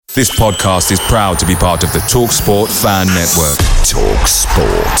This podcast is proud to be part of the TalkSport Fan Network.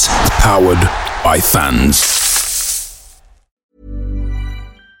 TalkSport. Powered by fans.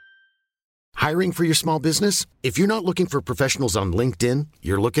 Hiring for your small business? If you're not looking for professionals on LinkedIn,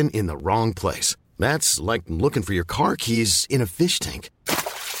 you're looking in the wrong place. That's like looking for your car keys in a fish tank.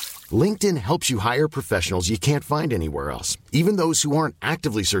 LinkedIn helps you hire professionals you can't find anywhere else, even those who aren't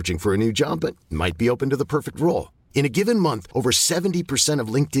actively searching for a new job but might be open to the perfect role. In a given month, over 70% of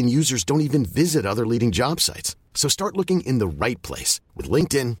LinkedIn users don't even visit other leading job sites. So start looking in the right place. With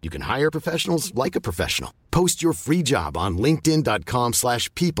LinkedIn, you can hire professionals like a professional. Post your free job on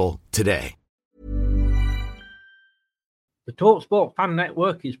linkedin.com/people today. The TalkSport Fan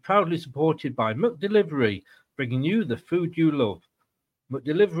Network is proudly supported by McDelivery, bringing you the food you love.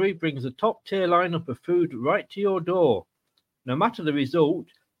 McDelivery brings a top-tier lineup of food right to your door. No matter the result,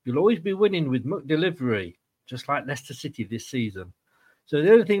 you'll always be winning with McDelivery. Just like Leicester City this season. So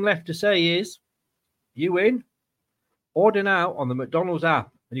the only thing left to say is, you win. Order now on the McDonald's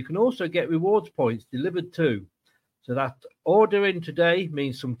app, and you can also get rewards points delivered too. So that ordering today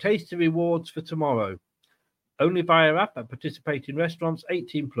means some tasty rewards for tomorrow. Only via app at participating restaurants,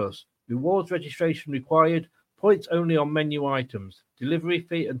 18+. Rewards registration required. Points only on menu items. Delivery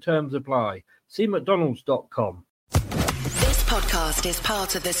fee and terms apply. See mcdonalds.com. This podcast is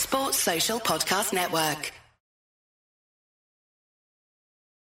part of the Sports Social Podcast Network.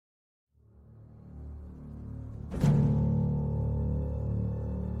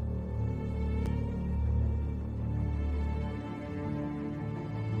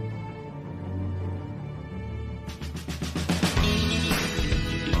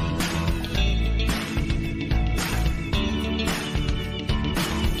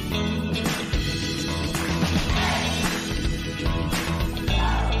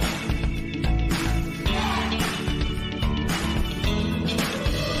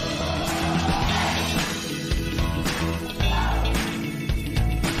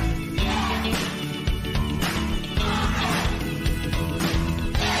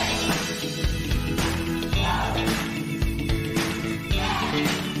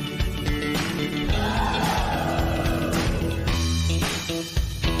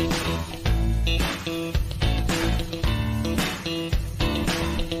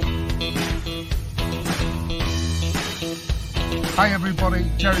 Hi everybody,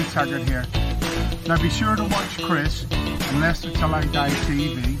 Jerry Taggart here. Now be sure to watch Chris and Leicester Till I Die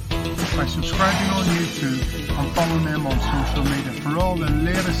TV by subscribing on YouTube and following them on social media for all the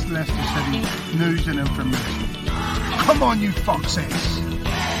latest Leicester City news and information. Come on you foxes!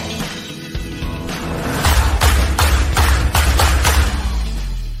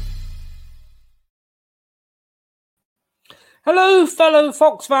 Hello, fellow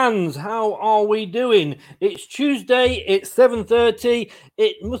Fox fans. How are we doing? It's Tuesday. It's 7:30.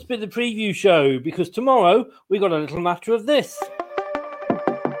 It must be the preview show because tomorrow we got a little matter of this.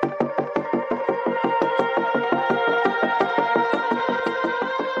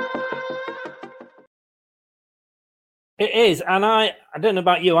 It is, and I don't know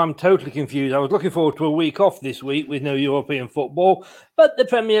about you, I'm totally confused. I was looking forward to a week off this week with no European football, but the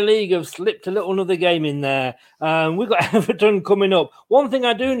Premier League have slipped a little another game in there. We've got Everton coming up. One thing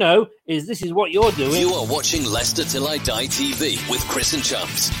I do know is this is what you're doing. You are watching Leicester Till I Die TV with Chris and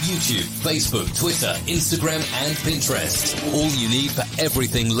Chumps. YouTube, Facebook, Twitter, Instagram and Pinterest. All you need for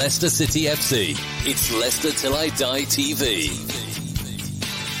everything Leicester City FC. It's Leicester Till I Die TV.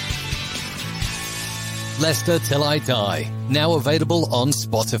 Leicester Till I Die, now available on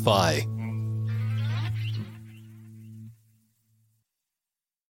Spotify.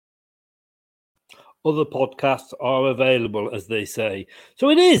 Other podcasts are available, as they say. So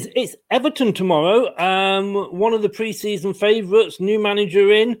it's Everton tomorrow. One of the pre-season favourites, new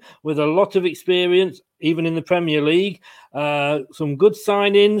manager in with a lot of experience, even in the Premier League. Some good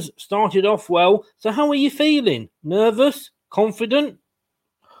signings, started off well. So how are you feeling? Nervous? Confident?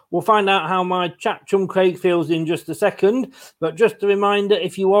 We'll find out how my chat chum Craig feels in just a second. But just a reminder,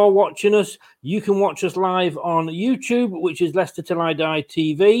 if you are watching us, you can watch us live on YouTube, which is Leicester Till I Die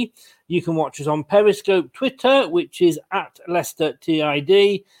TV. You can watch us on Periscope, Twitter, which is at Leicester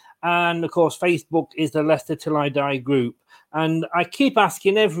TID. And, of course, Facebook is the Leicester Till I Die group. And I keep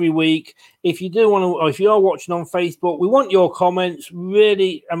asking every week, if you do want to, or if you are watching on Facebook, we want your comments.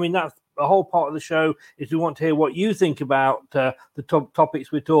 Really, I mean, that's the whole part of the show is we want to hear what you think about the top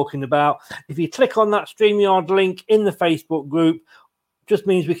topics we're talking about. If you click on that StreamYard link in the Facebook group, just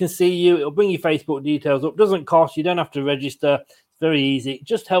means we can see you. It'll bring your Facebook details up. Doesn't cost. You don't have to register. It's very easy. It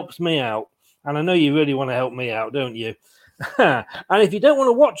just helps me out. And I know you really want to help me out, don't you? And if you don't want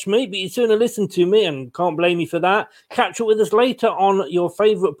to watch me, but you sooner listen to me, and can't blame me for that, catch up with us later on your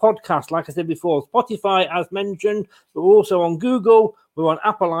favourite podcast. Like I said before, Spotify, as mentioned, but we're also on Google, we're on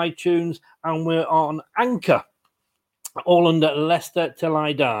Apple iTunes, and we're on Anchor, all under Leicester Till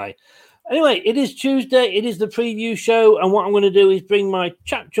I Die. Anyway, it is Tuesday, it is the preview show, and what I'm going to do is bring my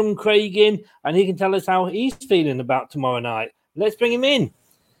chap chum Craig in, and he can tell us how he's feeling about tomorrow night. Let's bring him in.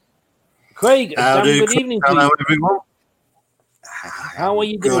 Craig, good evening to you. Hello, everyone. How are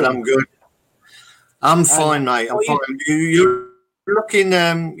you doing? Good, I'm good. I'm fine, mate. I'm fine. You're looking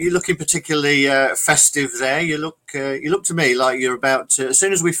particularly festive there. You look to me like you're about to. As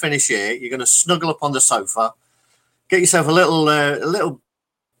soon as we finish here, you're going to snuggle up on the sofa, get yourself a little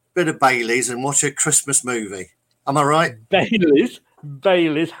bit of Baileys, and watch a Christmas movie. Am I right? Baileys.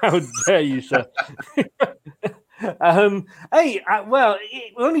 How dare you, sir? Well,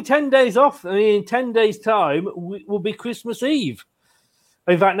 we're only 10 days off. I mean, in 10 days' time, will be Christmas Eve.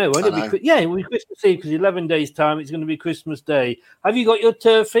 In fact, no, it'll be Christmas Eve, because 11 days' time, it's going to be Christmas Day. Have you got your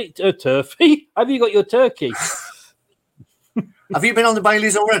turkey? Have you got your turkey? Have you been on the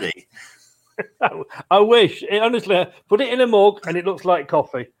Baileys already? I wish. Honestly, put it in a mug, and it looks like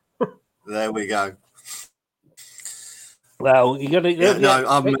coffee. There we go. Well, you got to.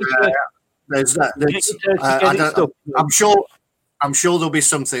 There's that. I'm sure there'll be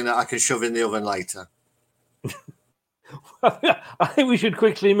something that I can shove in the oven later. I think we should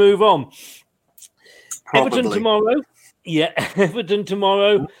quickly move on. Probably. Everton tomorrow. Yeah, Everton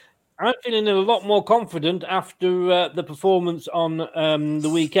tomorrow. I'm feeling a lot more confident after the performance on the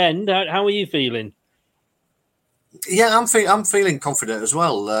weekend. How are you feeling? Yeah, I'm feeling confident as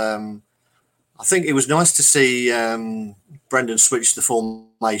well. I think it was nice to see Brendan switch the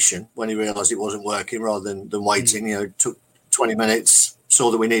formation when he realised it wasn't working, rather than waiting. You know, took 20 minutes, saw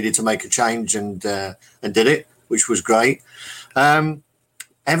that we needed to make a change, and did it, which was great.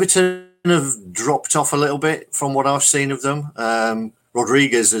 Everton have dropped off a little bit from what I've seen of them.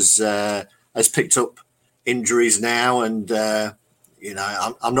 Rodriguez has picked up injuries now, and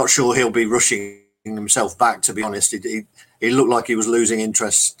I'm not sure he'll be rushing himself back. To be honest, he looked like he was losing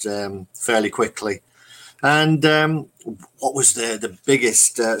interest fairly quickly. And what was the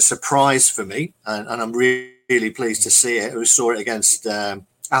biggest surprise for me, and I'm really pleased to see it. We saw it against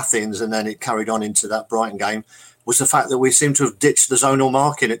Athens, and then it carried on into that Brighton game, was the fact that we seem to have ditched the zonal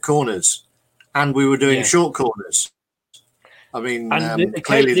marking at corners, and we were doing short corners. I mean,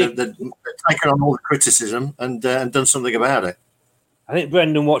 clearly they've taken on all the criticism and done something about it. I think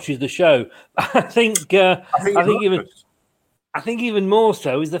Brendan watches the show. I think even more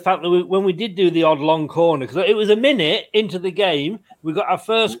so is the fact that when we did do the odd long corner, because it was a minute into the game, we got our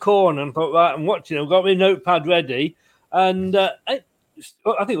first corner and thought, right, I'm watching it. We've got my notepad ready, and I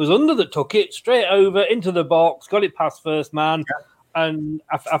think it was Under that took it straight over into the box, got it past first man. Yeah. And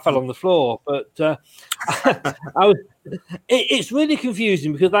I fell on the floor, but it's really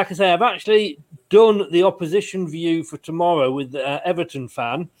confusing because, like I say, I've actually done the opposition view for tomorrow with Everton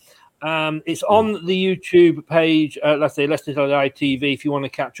fan. It's on the YouTube page, let's say Leicester Till I Die TV, if you want to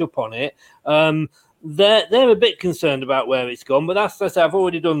catch up on it. They're a bit concerned about where it's gone, but that's I've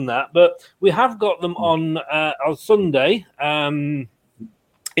already done that. But we have got them on Sunday.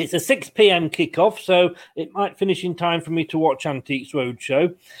 It's a 6 p.m. kickoff, so it might finish in time for me to watch Antiques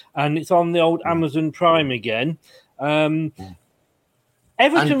Roadshow, and it's on the old Amazon Prime again. Everton,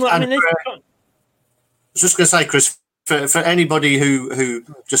 I was just going to say, Chris, for anybody who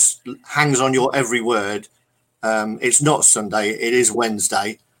just hangs on your every word, it's not Sunday; it is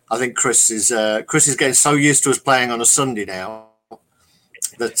Wednesday. I think Chris is getting so used to us playing on a Sunday now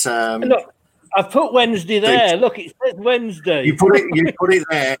that. Look, I've put Wednesday there. Look, it says Wednesday. You put it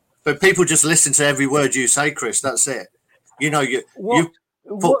there, but people just listen to every word you say, Chris. That's it. You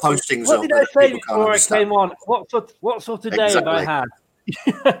put postings up. What did I say before I came on? What sort of day have I had?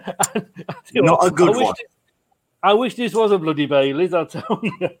 Not a good one. I wish this was a bloody Baileys, I'll tell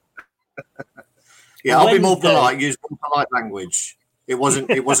you. Yeah, I'll be more polite. Use more polite language. It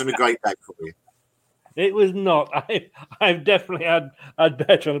wasn't a great day for you. It was not. I've definitely had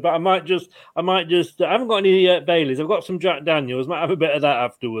better, but I might just. I haven't got any Baileys. I've got some Jack Daniels. Might have a bit of that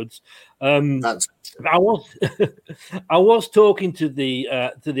afterwards. I was talking to the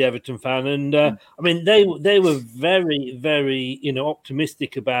Everton fan, and I mean they were very, very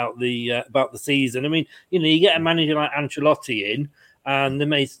optimistic about the season. I mean you get a manager like Ancelotti in, and they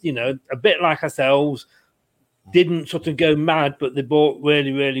may a bit like ourselves didn't sort of go mad, but they bought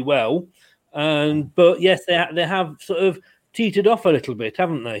really, really well. But yes, they have sort of teetered off a little bit,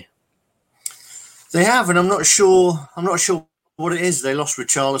 haven't they? They have, and I'm not sure what it is. They lost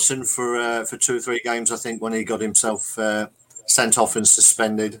Richarlison for 2 or 3 games, I think, when he got himself sent off and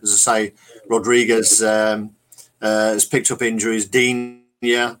suspended. As I say, Rodriguez has picked up injuries. Digne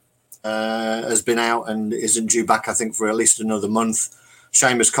has been out and isn't due back, I think, for at least another month.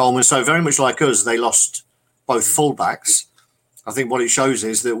 Seamus Coleman. So very much like us, they lost both fullbacks. I think what it shows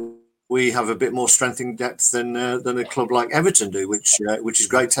is that we have a bit more strength in depth than a club like Everton do, which is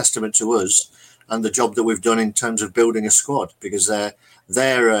great testament to us and the job that we've done in terms of building a squad, because they're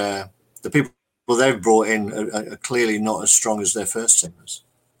the people they've brought in are clearly not as strong as their first teamers.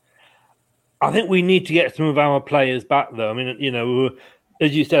 I think we need to get some of our players back, though. I mean, you know,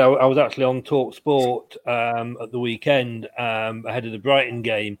 as you said, I was actually on Talk Sport at the weekend ahead of the Brighton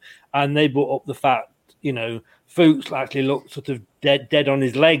game, and they brought up the fact, you know, Fuchs actually looked sort of dead on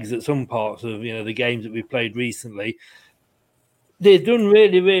his legs at some parts of, you know, the games that we played recently. They've done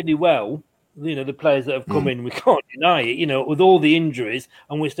really, really well. You know, the players that have come in, we can't deny it, you know, with all the injuries,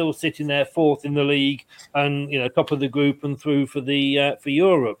 and we're still sitting there 4th in the league and, you know, top of the group and through for the for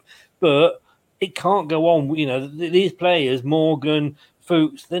Europe. But it can't go on. You know, these players, Morgan,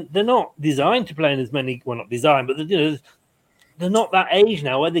 Fuchs, they're not designed to play in as many, well, not designed, but, you know, they're not that age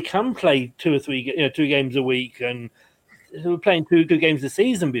now where they can play 2 or 3, you know, 2 games a week, and they were playing two games a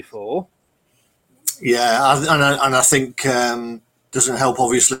season before. Yeah, and I think doesn't help,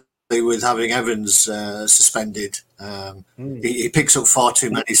 obviously, with having Evans suspended. He picks up far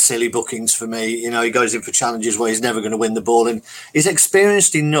too many silly bookings for me. You know, he goes in for challenges where he's never going to win the ball, and he's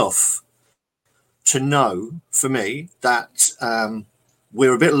experienced enough to know, for me, that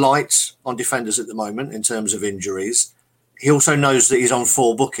we're a bit light on defenders at the moment in terms of injuries. He also knows that he's on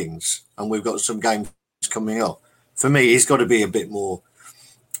 4 bookings and we've got some games coming up. For me, he's got to be a bit more,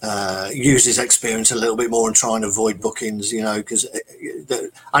 use his experience a little bit more and try and avoid bookings, you know, because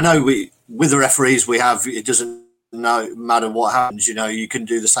I know with the referees we have, it doesn't matter what happens, you know, you can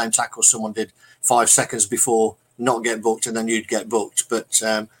do the same tackle someone did 5 seconds before, not get booked, and then you'd get booked. But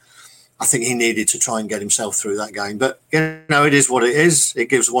I think he needed to try and get himself through that game. But, you know, it is what it is. It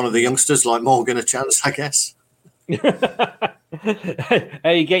gives one of the youngsters like Morgan a chance, I guess.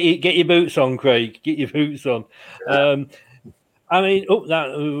 Hey, get your boots on, Craig. Get your boots on. I mean,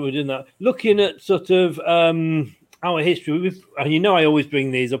 we're doing that. Looking at sort of our history, and you know I always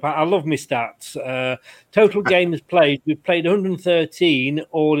bring these up. I love my stats. Total games played. We've played 113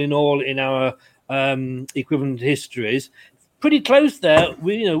 all in our equivalent histories. Pretty close there.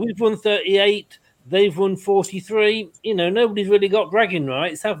 We've won 38. They've won 43. You know, nobody's really got bragging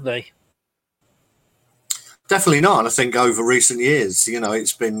rights, have they? Definitely not. I think over recent years, you know,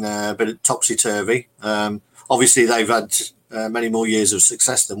 it's been a bit topsy-turvy. Obviously, they've had many more years of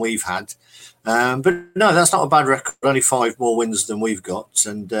success than we've had. But no, that's not a bad record. Only 5 more wins than we've got.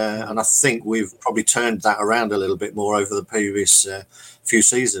 And I think we've probably turned that around a little bit more over the previous few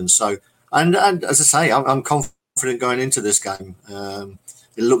seasons. So, and as I say, I'm confident going into this game.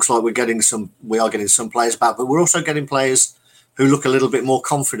 It looks like we are getting some players back, but we're also getting players who look a little bit more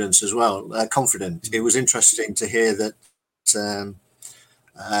confident as well. Confident. It was interesting to hear that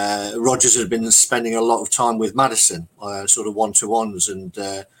Rodgers had been spending a lot of time with Maddison, sort of 1-to-1s,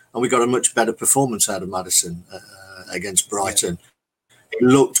 and we got a much better performance out of Maddison against Brighton. It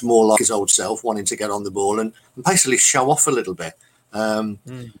looked more like his old self, wanting to get on the ball and basically show off a little bit.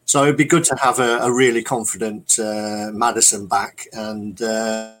 So it'd be good to have a really confident Maddison back and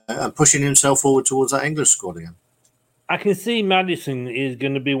pushing himself forward towards that England squad again. I can see Maddison is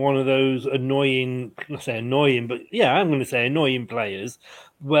going to be one of those annoying, I'm going to say annoying players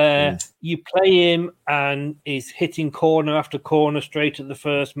where you play him and he's hitting corner after corner straight at the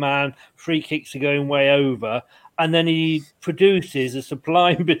first man, free kicks are going way over, and then he produces a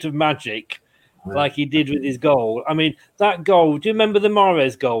sublime bit of magic like he did with his goal. I mean, that goal, do you remember the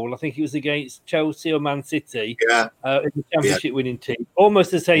Mahrez goal? I think it was against Chelsea or Man City in the championship winning team.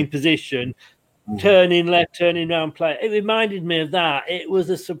 Almost the same position. Turning left, turning round, play. It reminded me of that. It was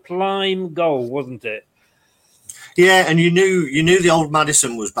a sublime goal, wasn't it? Yeah, and you knew the old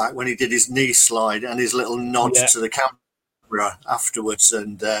Maddison was back when he did his knee slide and his little nod to the camera afterwards.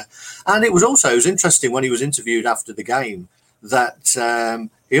 And it was interesting when he was interviewed after the game that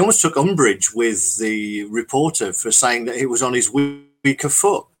he almost took umbrage with the reporter for saying that he was on his weaker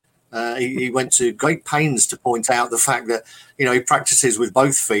foot. He went to great pains to point out the fact that, you know, he practices with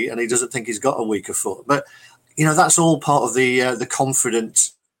both feet and he doesn't think he's got a weaker foot. But, you know, that's all part of the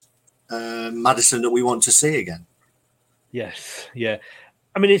confident Maddison that we want to see again. Yes, yeah.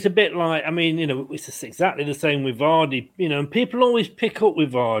 I mean, it's a bit like, you know, it's exactly the same with Vardy, you know, and people always pick up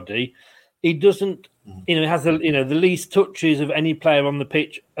with Vardy. He doesn't, you know, has the least touches of any player on the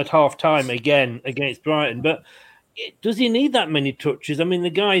pitch at half time again against Brighton. But does he need that many touches? I mean, the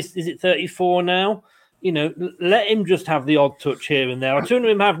guy's, is it 34 now? You know, let him just have the odd touch here and there. I'd sooner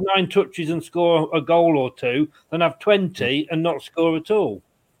him have 9 touches and score a goal or two than have 20 and not score at all.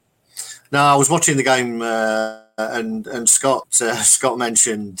 No, I was watching the game and Scott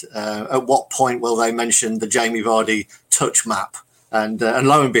mentioned at what point will they mention the Jamie Vardy touch map, and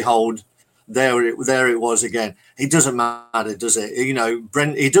lo and behold, there it was again. It doesn't matter, does it? You know,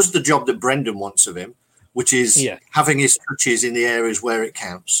 he does the job that Brendan wants of him, which is having his touches in the areas where it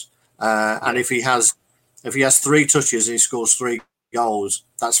counts. And if he has 3 touches and he scores 3 goals,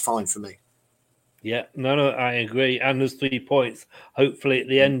 that's fine for me. Yeah, no, I agree. And there's 3 points, hopefully, at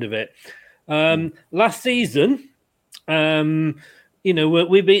the end of it. Last season, you know,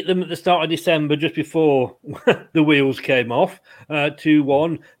 we beat them at the start of December, just before the wheels came off,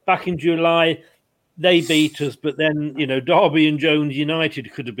 2-1. Back in July, they beat us, but then, you know, Derby and Jones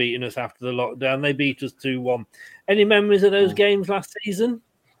United could have beaten us after the lockdown. They beat us 2-1. Any memories of those games last season?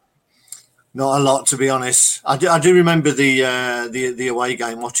 Not a lot, to be honest. I do remember the away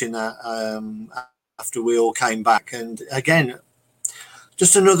game, watching that after we all came back, and again,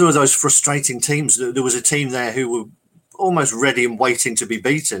 just another of those frustrating teams. There was a team there who were almost ready and waiting to be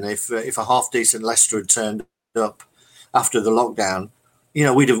beaten. If a half decent Leicester had turned up after the lockdown, you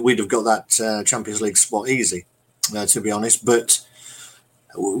know, we'd have got that Champions League spot easy, to be honest. But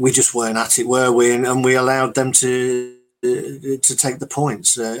we just weren't at it, were we? And we allowed them to take the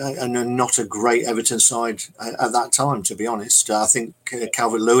points, and not a great Everton side at that time, to be honest. I think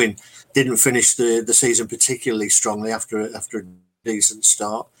Calvert-Lewin didn't finish the season particularly strongly after a decent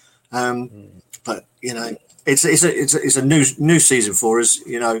start, but you know, it's a new season for us.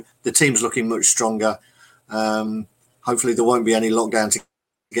 You know, the team's looking much stronger. Hopefully, there won't be any lockdown to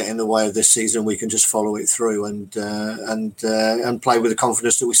get in the way of this season. We can just follow it through and play with the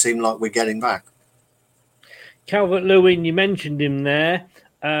confidence that we seem like we're getting back. Calvert-Lewin, you mentioned him there.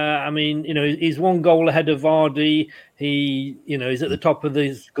 I mean, you know, he's 1 goal ahead of Vardy. He, you know, he's at the top of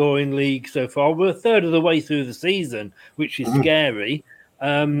the scoring league so far. We're a third of the way through the season, which is scary.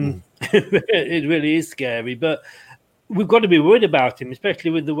 It really is scary. But we've got to be worried about him, especially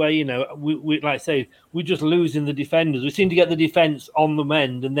with the way, you know, we like I say, we're just losing the defenders. We seem to get the defence on the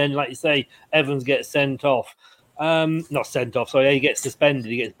mend, and then, like you say, Evans gets sent off. Not sent off, sorry, he gets suspended.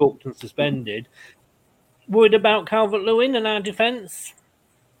 He gets booked and suspended. Worried about Calvert-Lewin and our defence?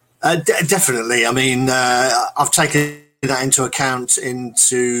 Definitely. I mean, I've taken that into account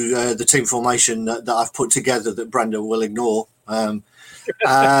into the team formation that I've put together that Brendan will ignore. But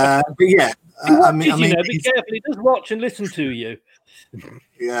yeah, I mean, you know, be careful. He does watch and listen to you.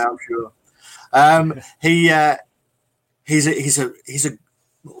 Yeah, I'm sure. He's a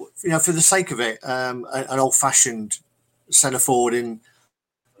you know, for the sake of it, an old-fashioned centre forward in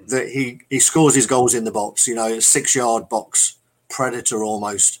that he scores his goals in the box. You know, a 6-yard box predator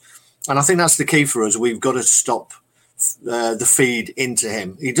almost. And I think that's the key for us. We've got to stop the feed into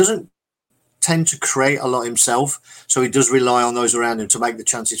him. He doesn't tend to create a lot himself, so he does rely on those around him to make the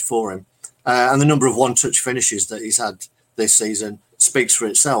chances for him. And the number of one-touch finishes that he's had this season speaks for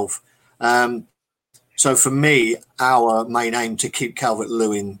itself. So for me, our main aim to keep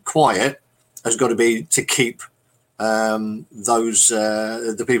Calvert-Lewin quiet has got to be to keep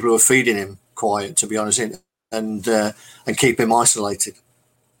the people who are feeding him quiet, to be honest, and keep him isolated.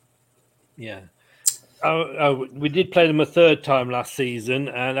 Yeah. We did play them a third time last season,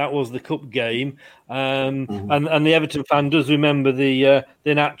 and that was the cup game. And the Everton fan does remember the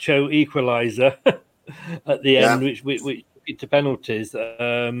Nacho equaliser at the end, which beat to penalties.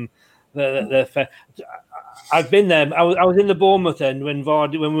 They're fair. I've been there. I was in the Bournemouth end when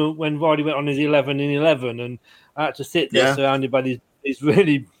Vardy went on his 11-11, and I had to sit there surrounded by these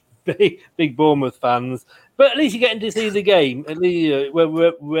really big Bournemouth fans. But at least you're getting to see the game, at least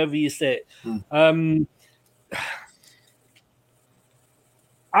wherever you sit. I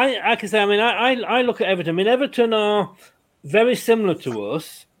can say, I mean, I look at Everton. I mean, Everton are very similar to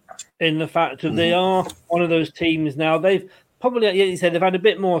us in the fact that they are one of those teams now. They've probably, like you said, they've had a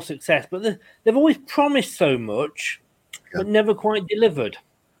bit more success, but they've always promised so much, but never quite delivered.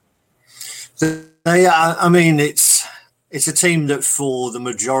 I mean, it's a team that for the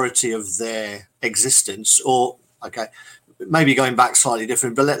majority of their existence, or maybe going back slightly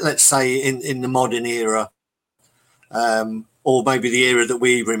different, but let's say in the modern era, or maybe the era that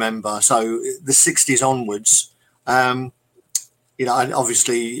we remember, so the 60s onwards, you know, and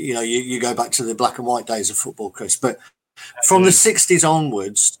obviously, you know, you go back to the black and white days of football, Chris, but from the 60s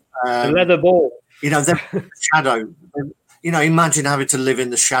onwards, the leather ball, you know, the shadow. You know, imagine having to live in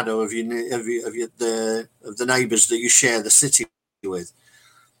the shadow of the neighbours that you share the city with.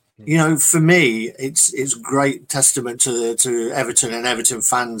 you know, for me, it's great testament to Everton and Everton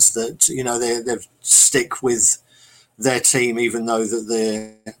fans that, you know, they stick with their team, even though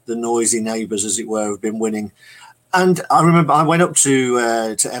that the noisy neighbours, as it were, have been winning. And I remember I went up to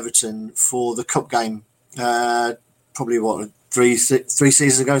Everton for the cup game, probably three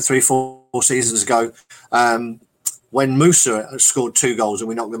seasons ago, 4 seasons ago, when Musa scored 2 goals and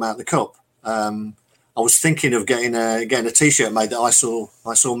we knocked them out of the cup. I was thinking of getting a T-shirt made that I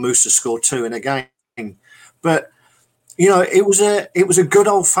saw Musa score 2 in a game, but you know, it was a good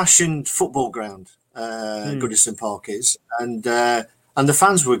old-fashioned football ground. Goodison Park is, and the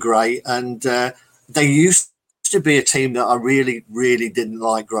fans were great, and they used to be a team that I really, really didn't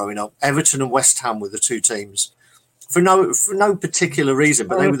like growing up. Everton and West Ham were the 2 teams for no particular reason,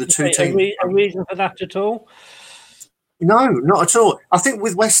 but they were the 2 teams. A reason for that at all? No, not at all. I think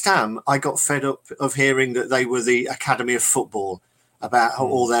with West Ham, I got fed up of hearing that they were the Academy of Football, about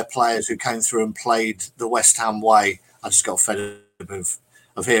all their players who came through and played the West Ham way. I just got fed up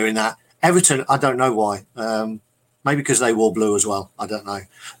of hearing that. Everton, I don't know why. Maybe because they wore blue as well. I don't know,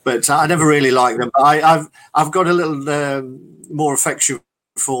 but I never really liked them. But I've got a little more affection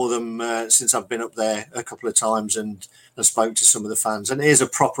for them since I've been up there a couple of times and spoke to some of the fans. And it is a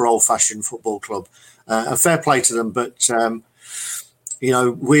proper old-fashioned football club. And fair play to them, but you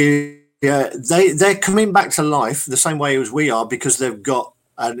know, they're coming back to life the same way as we are, because they've got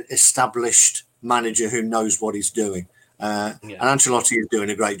an established manager who knows what he's doing. And Ancelotti is doing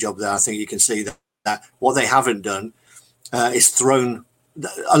a great job there. I think you can see that what they haven't done is thrown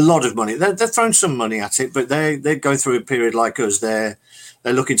a lot of money. They've thrown some money at it, but they're going through a period like us. They're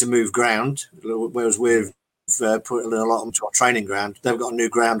looking to move ground, whereas we've put a lot onto our training ground. They've got a new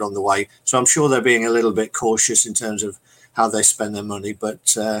ground on the way, so I'm sure they're being a little bit cautious in terms of how they spend their money.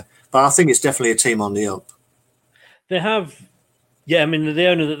 But I think it's definitely a team on the up. They have. Yeah, I mean, the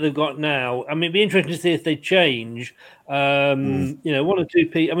owner that they've got now, I mean, it'd be interesting to see if they change. You know, 1 or 2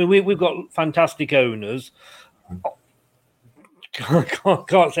 people. I mean, we've got fantastic owners.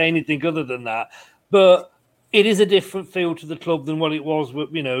 Can't say anything other than that. But it is a different feel to the club than what it was,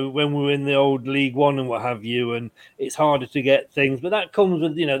 you know, when we were in the old League One and what have you. And it's harder to get things. But that comes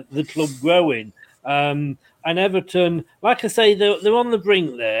with, you know, the club growing. And Everton, like I say, they're on the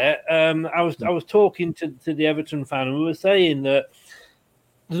brink there. I was talking to the Everton fan, and we were saying that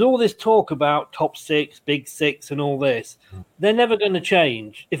there's all this talk about top 6, big 6, and all this. They're never going to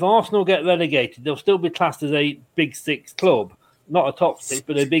change. If Arsenal get relegated, they'll still be classed as a big 6 club, not a top 6,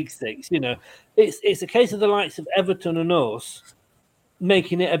 but a big 6. You know, it's a case of the likes of Everton and us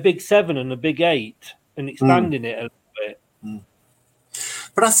making it a big 7 and a big 8 and expanding it a little bit.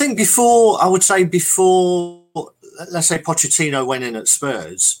 But I think before, let's say Pochettino went in at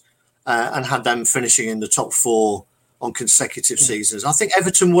Spurs and had them finishing in the top 4 on consecutive seasons, I think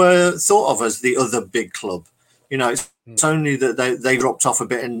Everton were thought of as the other big club. You know, it's only that they dropped off a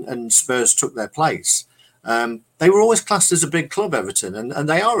bit and Spurs took their place. They were always classed as a big club, Everton, and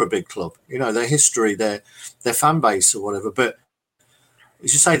they are a big club. You know, their history, their fan base or whatever. But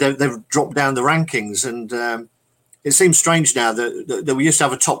as you say, they've dropped down the rankings, and it seems strange now that we used to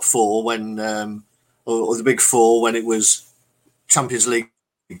have a top 4 when, or the big 4 when it was Champions League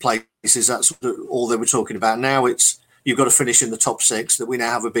places. That's all they were talking about. Now it's you've got to finish in the top 6. That we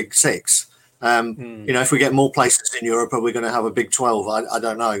now have a big 6. You know, if we get more places in Europe, are we going to have a big 12? I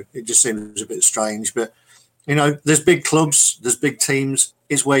don't know. It just seems a bit strange. But you know, there's big clubs, there's big teams.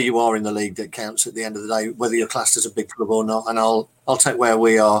 It's where you are in the league that counts at the end of the day, whether you're classed as a big club or not. And I'll take where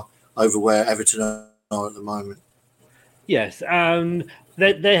we are over where Everton are at the moment. Yes, and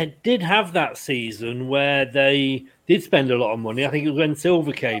they did have that season where they did spend a lot of money. I think it was when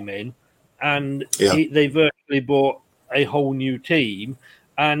Silva came in, and they virtually bought a whole new team,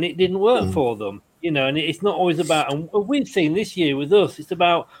 and it didn't work for them. You know, and it's not always about. And we've seen this year with us, it's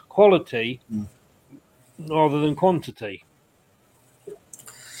about quality rather than quantity.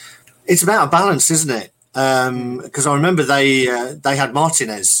 It's about a balance, isn't it? Because I remember they had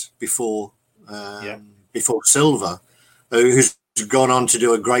Martinez before Silva, who's gone on to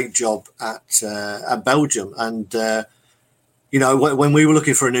do a great job at Belgium. And you know, when we were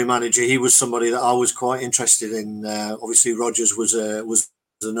looking for a new manager, he was somebody that I was quite interested in. Obviously, Rodgers was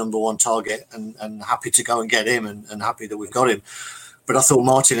the number 1 target, and happy to go and get him, and happy that we've got him. But I thought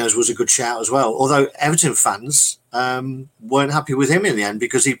Martinez was a good shout as well. Although Everton fans weren't happy with him in the end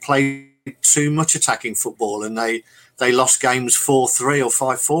because he played too much attacking football, and they lost games 4-3 or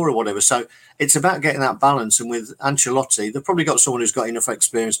 5-4 or whatever. So it's about getting that balance. And with Ancelotti, they've probably got someone who's got enough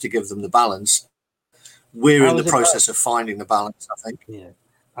experience to give them the balance. We're in the process of finding the balance, I think. Yeah.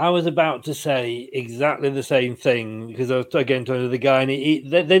 I was about to say exactly the same thing because I was again talking to the guy, and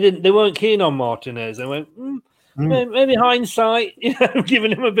they weren't keen on Martinez. I went, maybe hindsight,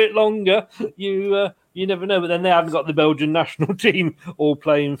 giving him a bit longer. You never know. But then they hadn't got the Belgian national team all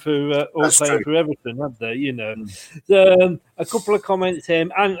playing for Everton, had they? So, a couple of comments here,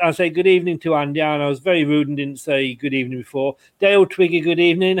 and I say good evening to Andy. And I was very rude and didn't say good evening before. Dale Twigger, good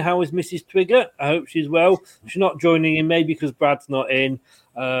evening. How is Mrs. Twigger? I hope she's well. She's not joining in, maybe because Brad's not in.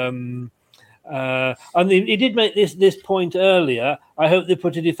 And he did make this point earlier. I hope they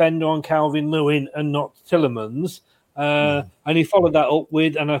put a defender on Calvert-Lewin and not Tielemans. And he followed that up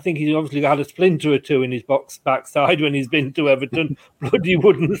with, and I think he's obviously had a splinter or two in his backside when he's been to Everton, bloody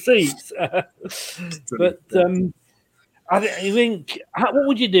wooden seats. But I think, what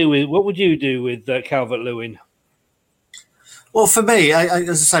would you do with Calvert-Lewin? Well, for me, as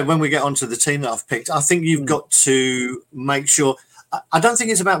I say, when we get onto the team that I've picked, I think you've got to make sure. I don't think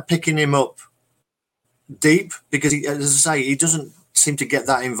it's about picking him up deep because, as I say, he doesn't seem to get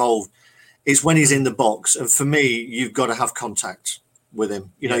that involved. It's when he's in the box. And for me, you've got to have contact with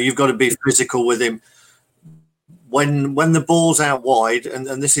him. You've got to be physical with him. When the ball's out wide, and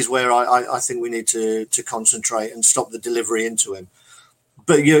this is where I think we need to concentrate and stop the delivery into him.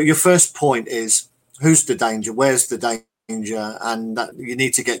 But your first point is, who's the danger? Where's the danger? And that you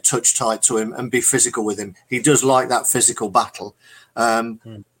need to get touch tight to him and be physical with him. He does like that physical battle.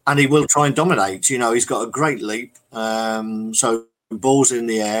 And he will try and dominate. He's got a great leap. So balls in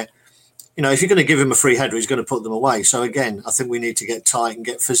the air. If you're going to give him a free header, he's going to put them away. So again, I think we need to get tight and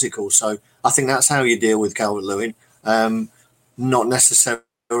get physical. So I think that's how you deal with Calvert-Lewin, not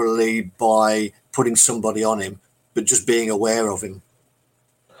necessarily by putting somebody on him, but just being aware of him.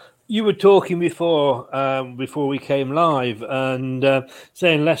 You were talking before we came live and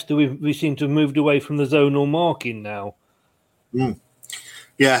saying Leicester, we seem to have moved away from the zonal marking now.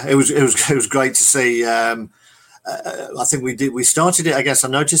 Yeah, it was great to see. I think we started it. I guess I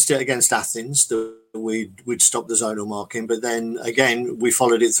noticed it against Athens that we'd stopped the zonal marking, but then again we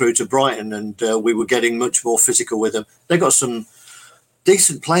followed it through to Brighton, and we were getting much more physical with them. They got some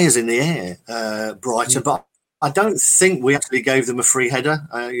decent players in the air, Brighton, but I don't think we actually gave them a free header.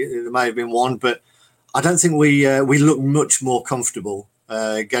 There may have been one, but I don't think we looked much more comfortable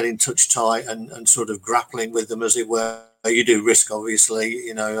getting touch tight and sort of grappling with them, as it were. You do risk,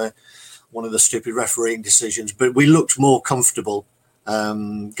 obviously, one of the stupid refereeing decisions, but we looked more comfortable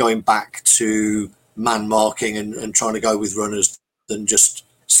going back to man marking and trying to go with runners than just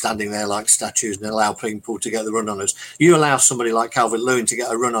standing there like statues and allow people to get the run on us. You allow somebody like Calvert-Lewin to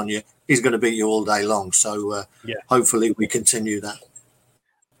get a run on you, he's going to beat you all day long. So hopefully we continue that.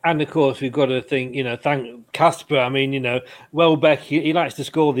 And of course, we've got to think, thank Kasper. I mean, Welbeck, he likes to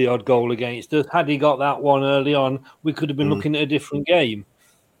score the odd goal against us. Had he got that one early on, we could have been looking at a different game.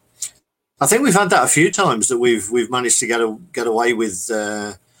 I think we've had that a few times that we've managed to get away with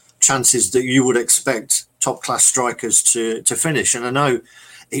chances that you would expect top class strikers to finish. And I know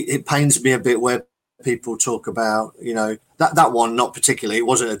it pains me a bit where people talk about that one, not particularly. It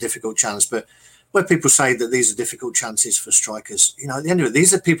wasn't a difficult chance, but where people say that these are difficult chances for strikers. At the end of it,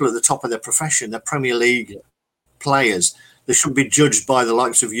 these are people at the top of their profession. They're Premier League players. They shouldn't be judged by the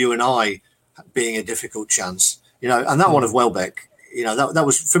likes of you and I being a difficult chance. And that one of Welbeck. That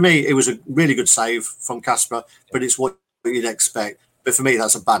was, for me, it was a really good save from Kasper, but it's what you'd expect. But for me,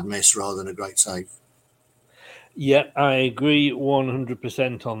 that's a bad miss rather than a great save. Yeah, I agree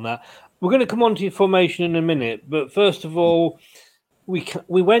 100% on that. We're going to come on to your formation in a minute, but first of all, we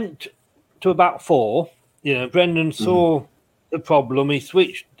went to about 4. Brendan saw the problem. He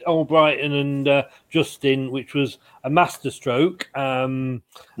switched Albrighton and Justin, which was a masterstroke, and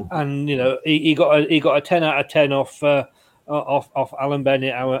he got a 10 out of 10 off Alan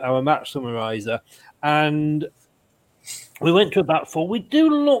Bennett, our match summariser, and we went to about 4. We do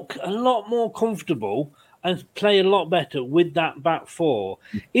look a lot more comfortable and play a lot better with that back 4.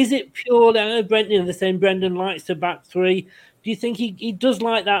 Is it purely, I know Brendan, the same Brendan likes the back 3. Do you think he does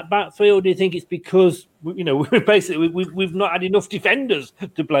like that back 3, or do you think it's because we've not had enough defenders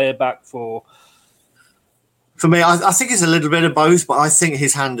to play a back 4? For me, I think it's a little bit of both, but I think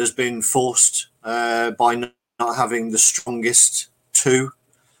his hand has been forced by not having the strongest 2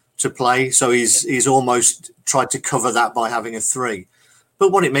 to play, so he's almost tried to cover that by having a 3.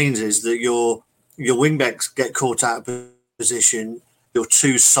 But what it means is that your wing backs get caught out of position, your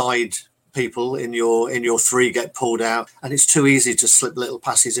 2 side people in your 3 get pulled out, and it's too easy to slip little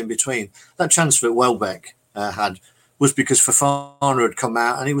passes in between. That chance that Welbeck had was because Fofana had come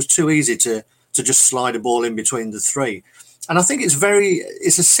out, and it was too easy to just slide a ball in between the 3. And I think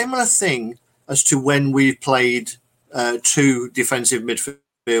it's a similar thing as to when we've played 2 defensive midfielders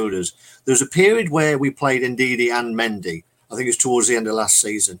midfielders. There was a period where we played Ndidi and Mendy. I think it was towards the end of last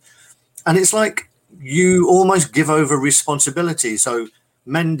season. And it's like you almost give over responsibility. So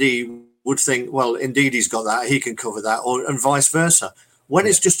Mendy would think, well, Ndidi's got that, he can cover that, and vice versa. When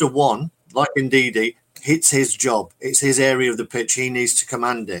it's just a one, like Ndidi, it's his job. It's his area of the pitch. He needs to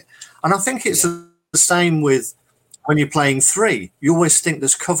command it. And I think it's the same with when you're playing three. You always think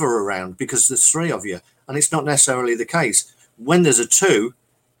there's cover around because there's three of you, and it's not necessarily the case. When there's a two,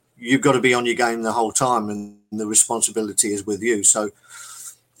 you've got to be on your game the whole time, and the responsibility is with you. So,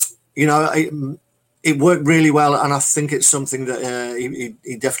 you know, it worked really well, and I think it's something that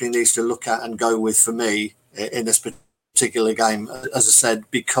he definitely needs to look at and go with for me in this particular game, as I said,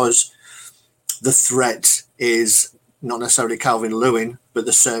 because the threat is not necessarily Calvert-Lewin, but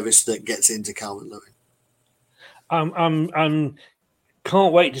the service that gets into Calvert-Lewin. I'm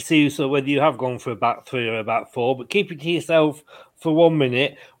can't wait to see whether you have gone for a back three or a back four, but keep it to yourself for 1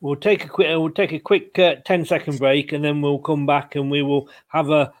 minute. We'll take a quick 10-second break, and then we'll come back and we will have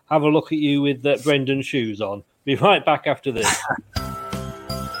a look at you with Brendan's shoes on. Be right back after this.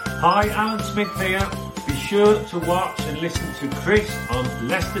 Hi, Alan Smith here. Be sure to watch and listen to Chris on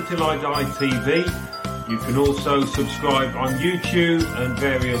Leicester Till I Die TV. You can also subscribe on YouTube and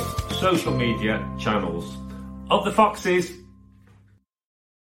various social media channels. Up the Foxes!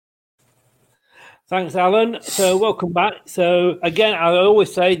 Thanks, Alan. So welcome back. So again, I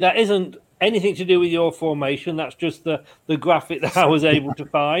always say that isn't anything to do with your formation. That's just the graphic that I was able to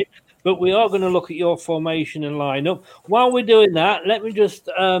find. But we are going to look at your formation and lineup. While we're doing that, let me just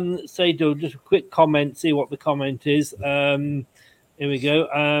say, Doug, just a quick comment, see what the comment is. Here we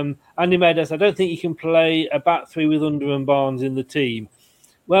go. Andy Meadows, I don't think you can play a back three with Under and Barnes in the team.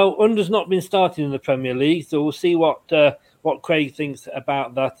 Well, Under's not been starting in the Premier League, so we'll see what Craig thinks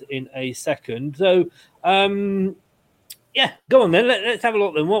about that in a second. So, yeah, go on then. Let's have a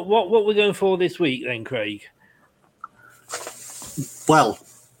look then. What we're going for this week then, Craig? Well,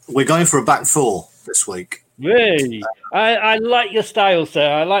 we're going for a back four this week. Really? I like your style, sir.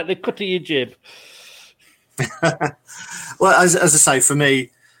 I like the cut of your jib. Well, as I say, for me,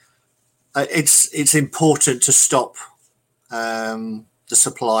 it's important to stop the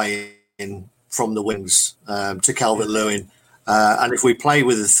supply in from the wings to Calvert-Lewin. And if we play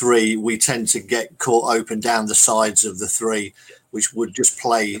with a three, we tend to get caught open down the sides of the three, which would just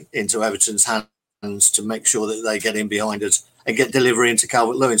play into Everton's hands to make sure that they get in behind us and get delivery into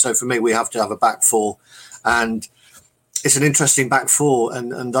Calvert-Lewin. So for me, we have to have a back four. And it's an interesting back four.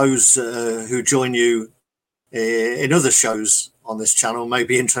 And those who join you in other shows on this channel may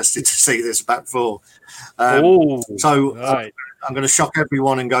be interested to see this back four. Right. I'm going to shock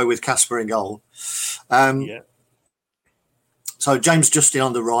everyone and go with Kasper in goal. So James Justin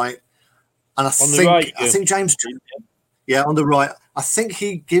on the right, and I think James, on the right. I think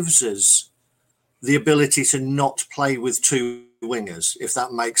he gives us the ability to not play with two wingers, if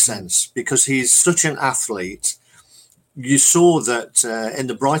that makes sense, because he's such an athlete. You saw that in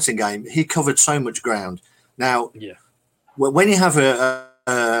the Brighton game, he covered so much ground. Now, when you have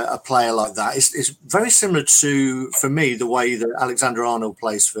a player like that, it's very similar to, for me, the way that Alexander-Arnold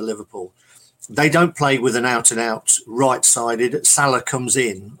plays for Liverpool. They don't play with an out-and-out right-sided. Salah comes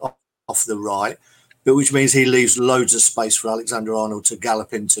in off the right, but which means he leaves loads of space for Alexander-Arnold to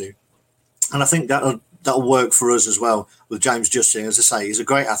gallop into. And I think that'll work for us as well with James Justin. As I say, he's a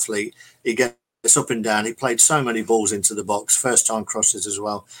great athlete. He gets up and down. He played so many balls into the box, first-time crosses as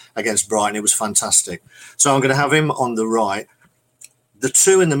well against Brighton. It was fantastic. So I'm going to have him on the right. The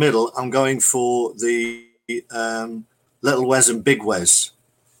two in the middle, I'm going for the Little Wes and Big Wes.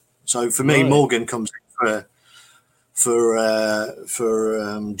 So for me, Morgan comes in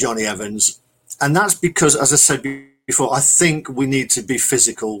for Johnny Evans, and that's because, as I said before, I think we need to be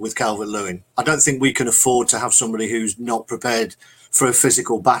physical with Calvert-Lewin. I don't think we can afford to have somebody who's not prepared for a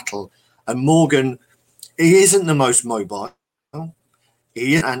physical battle. And Morgan, he isn't the most mobile.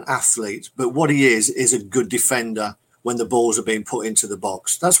 He is an athlete, but what he is a good defender when the balls are being put into the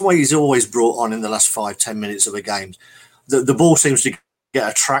box. That's why he's always brought on in the last 5-10 minutes of a game. The ball seems to get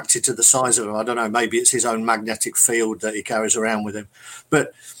attracted to the size of him. I don't know, maybe it's his own magnetic field that he carries around with him.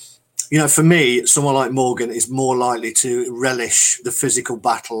 But, you know, for me, someone like Morgan is more likely to relish the physical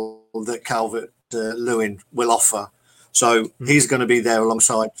battle that Calvert-Lewin will offer. So he's going to be there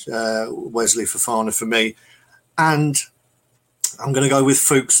alongside Wesley Fofana for me. And I'm going to go with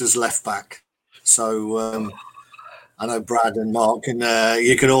Fuchs as left back. So I know Brad and Mark, and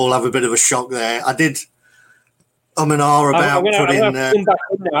you can all have a bit of a shock there. I did I'm an R about putting.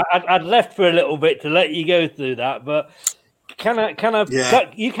 I'd left for a little bit to let you go through that, but can I?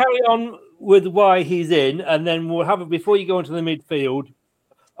 You carry on with why he's in, and then we'll have it before you go into the midfield.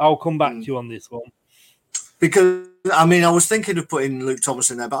 I'll come back to you on this one. Because, I mean, I was thinking of putting Luke Thomas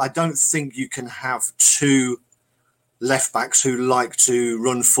in there, but I don't think you can have two left backs who like to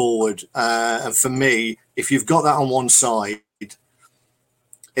run forward. And for me, if you've got that on one side,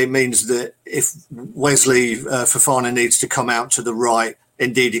 it means that if Wesley Fofana needs to come out to the right,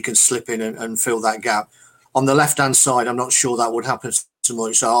 indeed he can slip in and fill that gap. On the left-hand side, I'm not sure that would happen so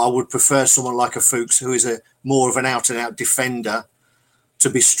much. So I would prefer someone like a Fuchs, who is more of an out-and-out defender, to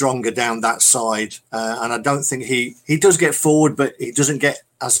be stronger down that side. And I don't think he does get forward, but he doesn't get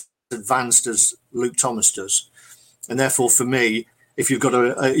as advanced as Luke Thomas does. And therefore, for me, if you've got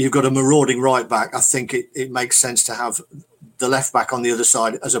a marauding right back, I think it makes sense to have the left back on the other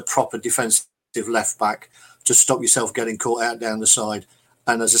side as a proper defensive left back to stop yourself getting caught out down the side.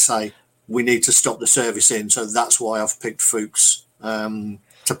 And as I say, we need to stop the service in. So that's why I've picked Fuchs to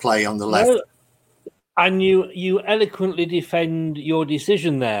play on the left. Well, and you eloquently defend your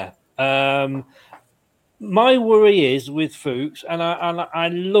decision there. My worry is with Fuchs, and I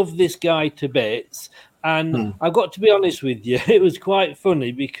love this guy to bits. And I've got to be honest with you, it was quite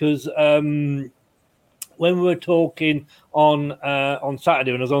funny because when we were talking on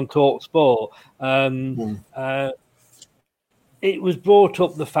Saturday when I was on Talk Sport, it was brought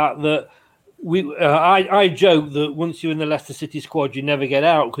up the fact that I joked that once you're in the Leicester City squad, you never get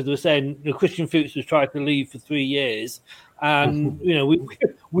out, because they were saying Christian Fuchs was trying to leave for 3 years, and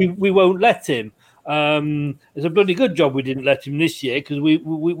we won't let him. It's a bloody good job we didn't let him this year, because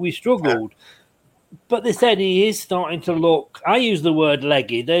we struggled. But they said he is starting to look. I use the word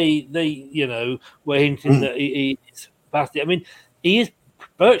leggy. They were hinting that he's past it. I mean, he is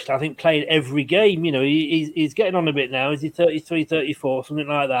virtually, I think, playing every game. He's getting on a bit now. Is he 33, 34, something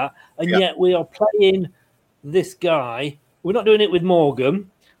like that? And yet we are playing this guy. We're not doing it with Morgan,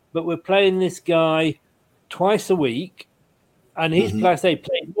 but we're playing this guy twice a week. And he's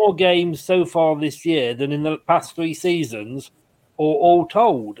played more games so far this year than in the past 3 seasons, or all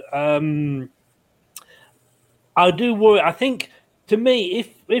told. I do worry. I think, to me,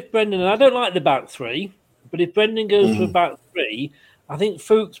 if Brendan, and I don't like the back three, but if Brendan goes for a back three, I think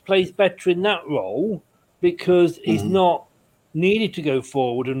Fuchs plays better in that role, because he's not needed to go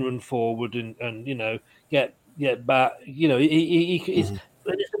forward and run forward and get back. It's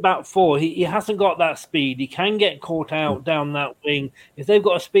about 4. He hasn't got that speed. He can get caught out down that wing. If they've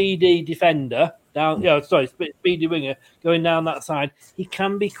got a speedy defender speedy winger going down that side, he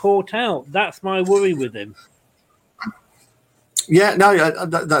can be caught out. That's my worry with him. Yeah, no,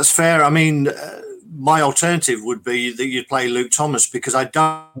 that's fair. I mean, my alternative would be that you'd play Luke Thomas, because I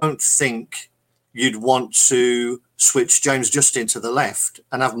don't think you'd want to switch James Justin to the left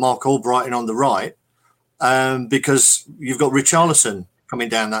and have Mark Albrighton on the right, because you've got Richarlison coming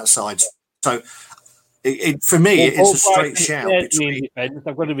down that side. So for me, it's a straight shout.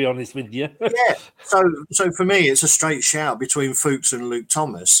 I've got to be honest with you. Yeah. So for me, it's a straight shout between Fuchs and Luke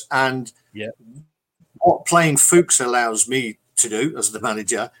Thomas. And what playing Fuchs allows me to do as the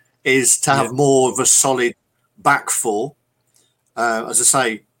manager is to have more of a solid back four. As I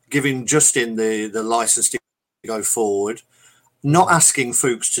say, giving Justin the license to go forward, not asking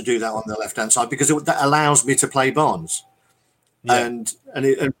Fuchs to do that on the left-hand side, because that allows me to play Barnes. Yeah.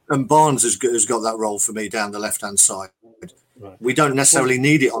 And Barnes has got that role for me down the left-hand side. Right. We don't necessarily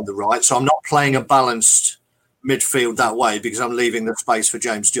need it on the right, so I'm not playing a balanced midfield that way, because I'm leaving the space for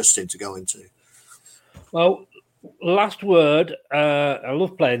James Justin to go into. Well, last word. I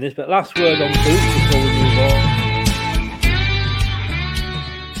love playing this, but last word on Fuchs before we move on.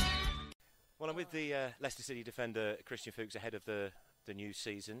 Well, I'm with the Leicester City defender Christian Fuchs ahead of the new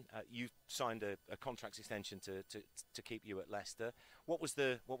season. You signed a contract extension to keep you at Leicester. What was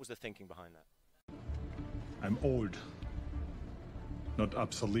the thinking behind that? I'm old, not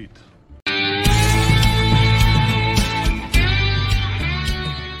obsolete.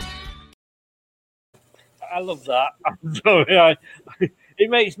 I love that. I'm sorry. It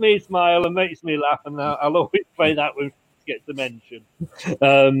makes me smile and makes me laugh, and I'll always play that when it gets a mention.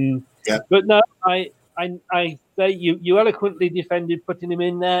 But no, I say you eloquently defended putting him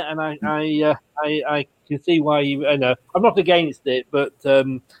in there, and I can see why you. I know I'm not against it, but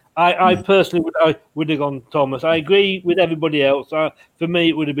I personally would have gone Thomas. I agree with everybody else. For me,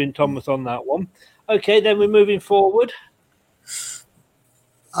 it would have been Thomas on that one. Okay, then we're moving forward.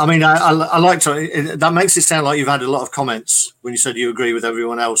 I mean, I like to. That makes it sound like you've had a lot of comments when you said you agree with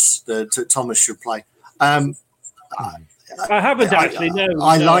everyone else that Thomas should play. I haven't actually.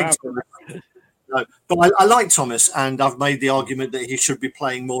 I like Thomas. No, but I like Thomas, and I've made the argument that he should be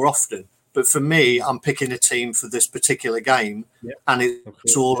playing more often. But for me, I'm picking a team for this particular game, and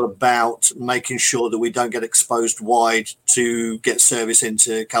it's all about making sure that we don't get exposed wide to get service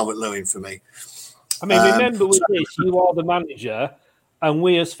into Calvert-Lewin for me. I mean, remember with this, you are the manager, and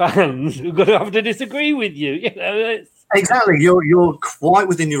we as fans are going to have to disagree with you. You know, exactly. You're quite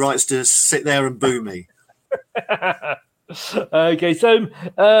within your rights to sit there and boo me. Okay, so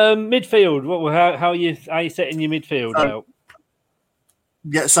midfield. How are you setting your midfield out?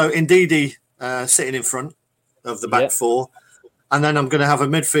 Yeah, so Ndidi sitting in front of the back four, and then I'm going to have a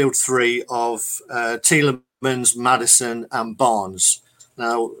midfield three of Tielemans, Maddison, and Barnes.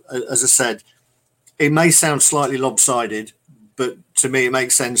 Now, as I said, it may sound slightly lopsided, but to me, it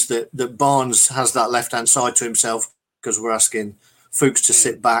makes sense that Barnes has that left-hand side to himself because we're asking Fuchs to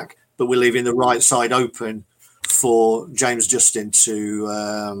sit back, but we're leaving the right side open for James Justin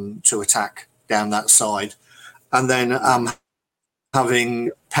to attack down that side. And then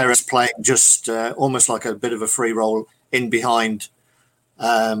having Perez playing just almost like a bit of a free roll in behind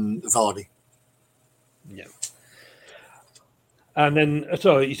Vardy. Yeah. And then,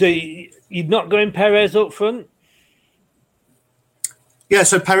 sorry, so you're not going Perez up front? Yeah,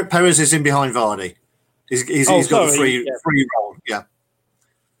 so Perez is in behind Vardy. He's got the free roll. Yeah.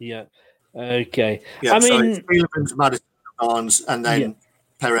 Yeah. Okay. Yeah, I mean, so Tielemans, Maddison, Barnes, and then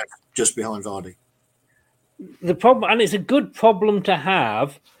Perez just behind Vardy. The problem, and it's a good problem to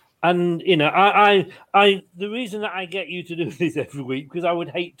have. And you know, I the reason that I get you to do this every week because I would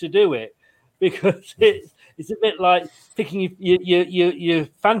hate to do it because it's a bit like picking your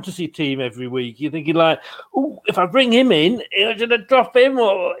fantasy team every week. You're thinking like, oh, if I bring him in, should I drop him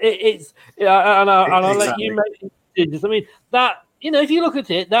or I'll let you make decisions. I mean that. You know, if you look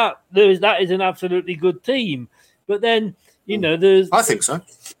at it, that is an absolutely good team. But then, you know, I think so.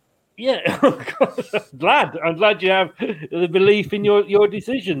 Yeah, I'm glad you have the belief in your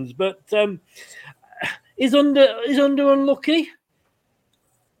decisions. But is Under unlucky?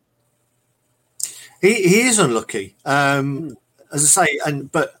 He is unlucky, as I say,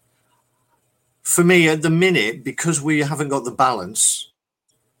 but for me at the minute, because we haven't got the balance,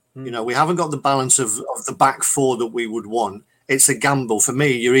 you know, we haven't got the balance of the back four that we would want. It's a gamble. For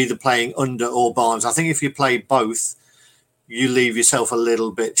me, you're either playing Under or Barnes. I think if you play both, you leave yourself a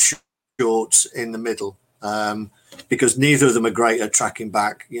little bit short in the middle because neither of them are great at tracking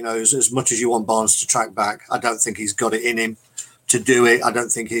back. You know, as much as you want Barnes to track back, I don't think he's got it in him to do it. I don't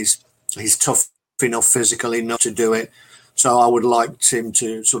think he's tough enough physically enough to do it. So I would like him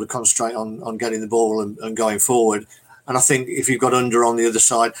to sort of concentrate on getting the ball and going forward. And I think if you've got Under on the other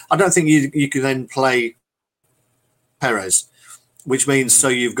side, I don't think you can then play Perez. Which means so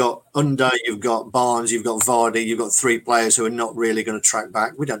you've got Under, you've got Barnes, you've got Vardy, you've got three players who are not really going to track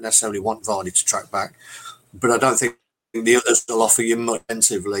back. We don't necessarily want Vardy to track back, but I don't think the others will offer you much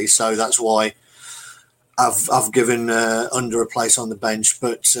defensively. So that's why I've given Under a place on the bench.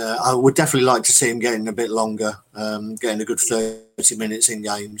 But I would definitely like to see him getting a bit longer, getting a good 30 minutes in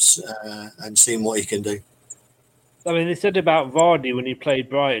games and seeing what he can do. I mean, they said about Vardy when he played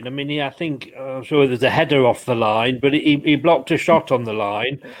Brighton. I mean, I'm sure there's a header off the line, but he blocked a shot on the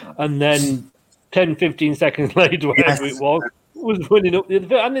line, and then 10, 15 seconds later, whatever it was running up the other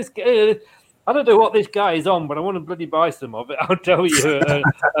foot. And this, I don't know what this guy is on, but I want to bloody buy some of it. I'll tell you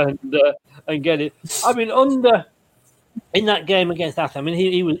and get it. I mean, Under in that game against Athens, I mean,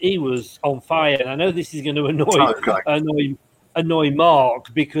 he was on fire, and I know this is going to annoy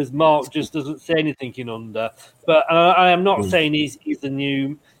Mark because Mark just doesn't say anything in Under. But I am not saying he's the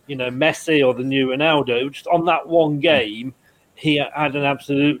new, you know, Messi or the new Ronaldo. Just on that one game, he had an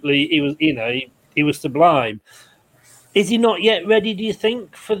absolutely. He was sublime. Is he not yet ready? Do you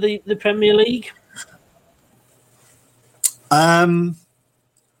think for the Premier League? I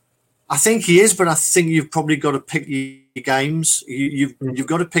think he is, but I think you've probably got to pick your games. You've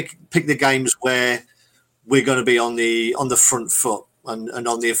got to pick the games where we're going to be on the front foot and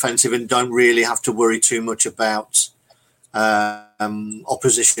on the offensive and don't really have to worry too much about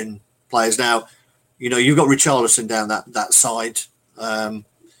opposition players. Now, you know, you've got Richarlison down that side.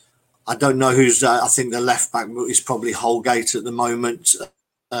 I don't know who's I think the left back is probably Holgate at the moment.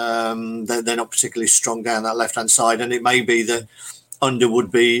 They're not particularly strong down that left hand side, and it may be that Under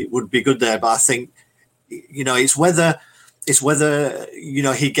would be good there. But I think, you know, it's whether you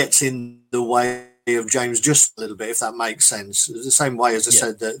know he gets in the way of James just a little bit, if that makes sense. It's the same way as I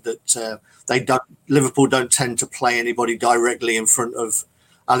said that Liverpool don't tend to play anybody directly in front of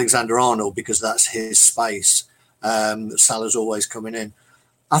Alexander Arnold because that's his space. Salah's always coming in.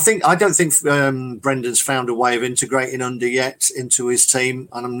 I don't think Brendan's found a way of integrating Under yet into his team,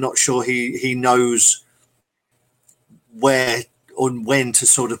 and I'm not sure he knows where or when to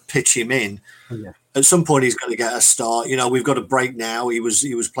sort of pitch him in. Yeah. At some point, he's going to get a start. You know, we've got a break now. He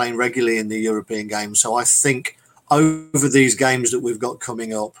was playing regularly in the European games, so I think over these games that we've got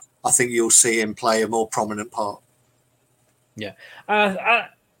coming up, I think you'll see him play a more prominent part. Yeah.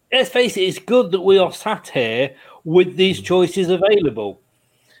 Let's face it, it's good that we are sat here with these choices available.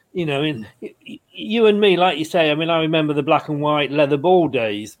 You know, you and me, like you say, I mean, I remember the black and white leather ball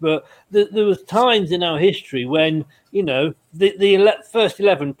days, but there was times in our history when, you know, the first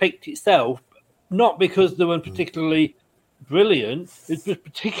 11 picked itself, not because they were particularly brilliant, it's just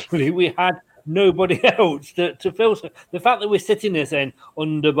particularly we had nobody else to fill. The fact that we're sitting there saying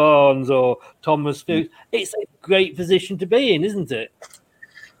under Barnes or Thomas Fuchs, it's a great position to be in, isn't it?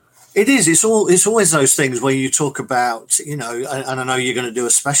 It is. It's always those things where you talk about, you know, and I know you're going to do a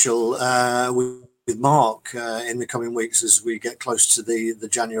special with Mark in the coming weeks as we get close to the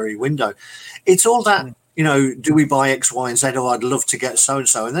January window. It's all that, you know, do we buy X, Y, and Z? Oh, I'd love to get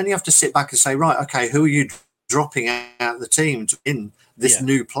so-and-so. And then you have to sit back and say, right, okay, who are you dropping out the team in this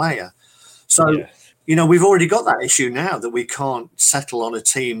new player? So, you know, we've already got that issue now that we can't settle on a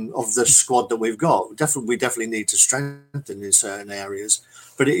team of the squad that we've got. We definitely need to strengthen in certain areas.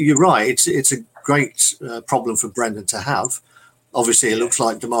 But you're right, it's a great problem for Brendan to have. Obviously, it looks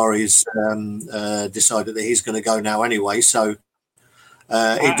like Damari's decided that he's going to go now anyway, so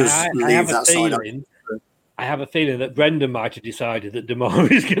it does leave that side open. I have a feeling that Brendan might have decided that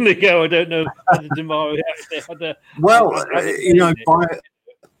Damari is going to go. I don't know whether Damari actually had a... Well, you know,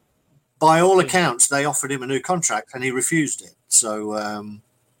 by all accounts, they offered him a new contract and he refused it. So,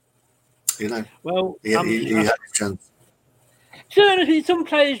 you know, well, he had a chance. Some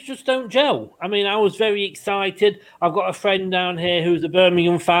players just don't gel. I mean, I was very excited. I've got a friend down here who's a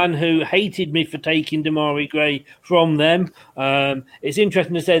Birmingham fan who hated me for taking Demarai Gray from them. It's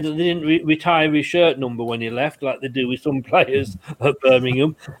interesting to say that they didn't retire his shirt number when he left, like they do with some players at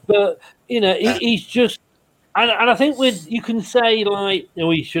Birmingham. But, you know, he's just... And I think you can say, like, you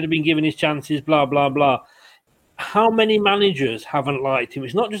know, he should have been given his chances, blah, blah, blah. How many managers haven't liked him?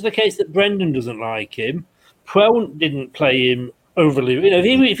 It's not just the case that Brendan doesn't like him. Prone didn't play him overly. You know,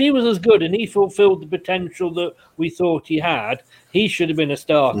 if he was as good and he fulfilled the potential that we thought he had, he should have been a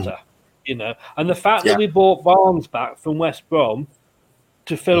starter. You know, and the fact that we bought Barnes back from West Brom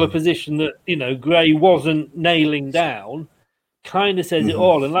to fill a position that, you know, Gray wasn't nailing down kind of says it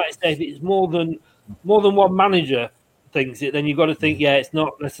all. And like I say, if it's more than one manager thinks it, then you've got to think, it's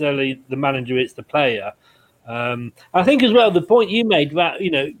not necessarily the manager, it's the player. I think as well, the point you made about, you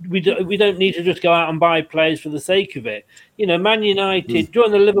know, we don't need to just go out and buy players for the sake of it. You know, Man United,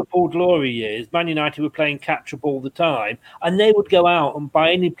 during the Liverpool glory years, Man United were playing catch-up all the time, and they would go out and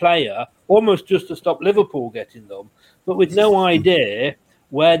buy any player almost just to stop Liverpool getting them, but with no idea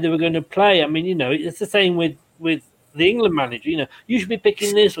where they were going to play. I mean, you know, it's the same with the England manager. You know, you should be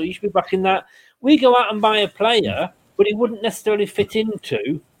picking this or you should be backing that. We go out and buy a player, but he wouldn't necessarily fit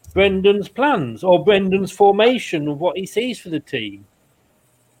into Brendan's plans or Brendan's formation of what he sees for the team.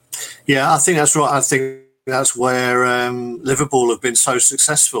 Yeah, I think that's right. I think that's where Liverpool have been so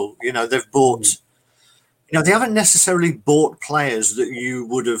successful. You know, they've bought, you know, they haven't necessarily bought players that you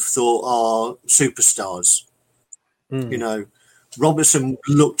would have thought are superstars. You know, Robertson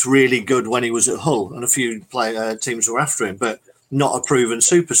looked really good when he was at Hull and a few teams were after him, but not a proven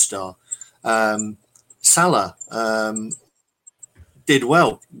superstar. Salah did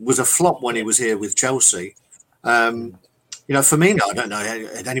well, was a flop when he was here with Chelsea. You know, Firmino, I don't know,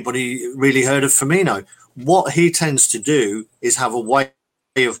 had anybody really heard of Firmino? What he tends to do is have a way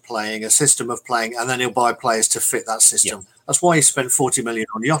of playing, a system of playing, and then he'll buy players to fit that system. That's why he spent 40 million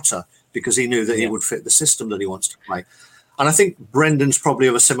on Jota, because he knew that he would fit the system that he wants to play. And I think Brendan's probably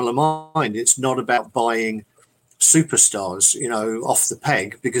of a similar mind. It's not about buying superstars, you know, off the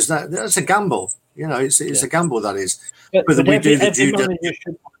peg, because that's a gamble. You know, it's a gamble, that is. But we do the due diligence.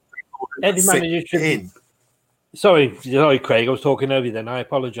 Every manager should. Sorry, Craig, I was talking over you then. I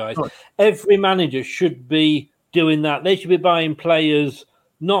apologise. Every manager should be doing that. They should be buying players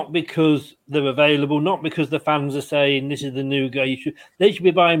not because they're available, not because the fans are saying this is the new guy. They should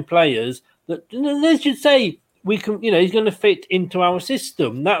be buying players that they should say we can. You know, he's going to fit into our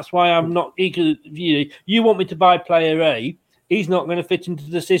system. That's why I'm not. You want me to buy player A? He's not going to fit into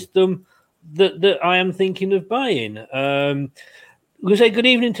the system that I am thinking of buying. We'll say good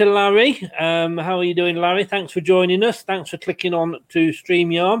evening to Larry. How are you doing, Larry? Thanks for joining us. Thanks for clicking on to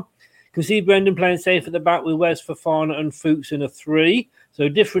StreamYard. Can see Brendan playing safe at the back with Wes Fofana and Fuchs in a 3. So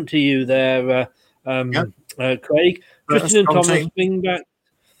different to you there, Craig. Christian and Thomas wing back.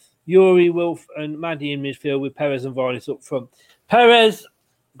 Yuri, Wilf and Maddie in midfield with Perez and Vargas up front. Perez,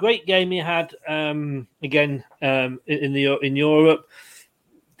 great game he had again in Europe.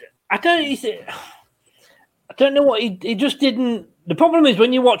 I don't know what he just didn't. The problem is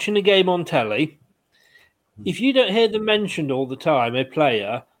when you're watching the game on telly, if you don't hear them mentioned all the time, a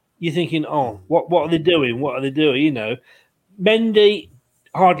player, you're thinking, oh, what are they doing? What are they doing? You know, Mendy,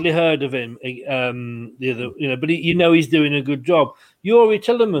 hardly heard of him. The other, but he's doing a good job. Youri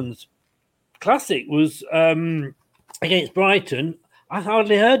Tielemans, classic, was against Brighton. I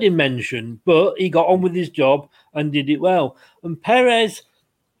hardly heard him mentioned, but he got on with his job and did it well. And Perez,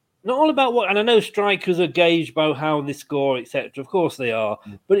 not all about what, and I know strikers are gauged by how they score, etc. Of course they are,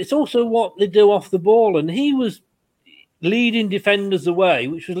 but it's also what they do off the ball. And he was leading defenders away,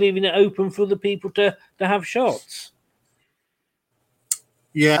 which was leaving it open for the people to have shots.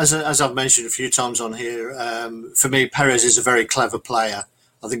 Yeah, as I've mentioned a few times on here, for me, Perez is a very clever player.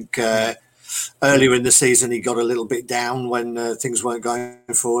 I think earlier in the season he got a little bit down when things weren't going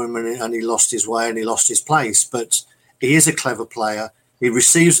for him, and he lost his way and he lost his place. But he is a clever player. He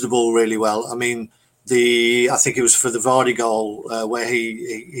receives the ball really well. I mean, I think it was for the Vardy goal where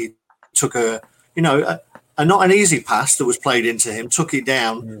he took a not an easy pass that was played into him, took it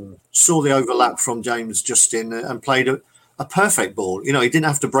down, saw the overlap from James Justin and played a perfect ball. You know, he didn't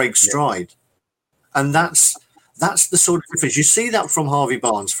have to break stride. And that's the sort of difference. You see that from Harvey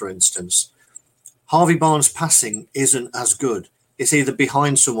Barnes, for instance. Harvey Barnes' passing isn't as good. It's either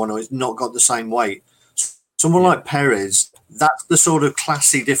behind someone or it's not got the same weight. Someone like Perez, that's the sort of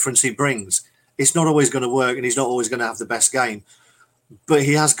classy difference he brings. It's not always going to work and he's not always going to have the best game, but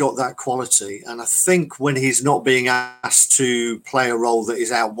he has got that quality. And I think when he's not being asked to play a role that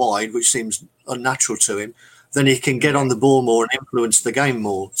is out wide, which seems unnatural to him, then he can get on the ball more and influence the game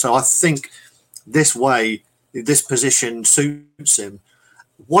more. So I think this position suits him.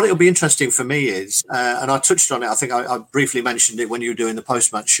 What it'll be interesting for me is, and I touched on it, I think I briefly mentioned it when you were doing the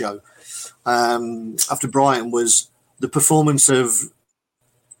post-match show, after Brighton, was the performance of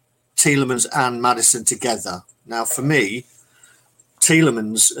Tielemans and Maddison together. Now, for me,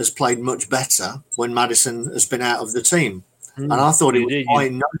 Tielemans has played much better when Maddison has been out of the team. And I thought it was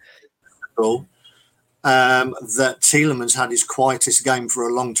quite noticeable that Tielemans had his quietest game for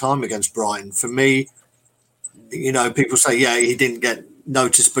a long time against Brighton. For me, people say, yeah, he didn't get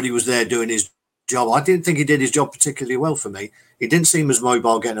noticed, but he was there doing his job. I didn't think he did his job particularly well for me. He didn't seem as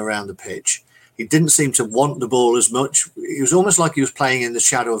mobile getting around the pitch. He didn't seem to want the ball as much. It was almost like he was playing in the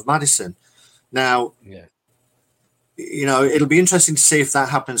shadow of Maddison. Now, it'll be interesting to see if that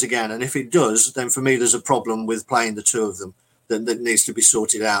happens again. And if it does, then for me, there's a problem with playing the two of them that needs to be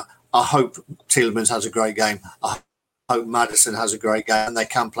sorted out. I hope Tielemans has a great game. I hope Maddison has a great game and they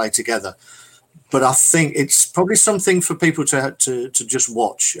can play together. But I think it's probably something for people to just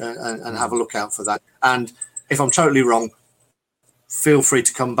watch and have a look out for that. And if I'm totally wrong, feel free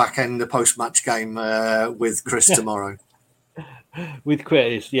to come back in the post-match game with Chris tomorrow. With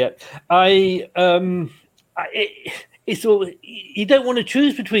Chris, yeah. It's all, you don't want to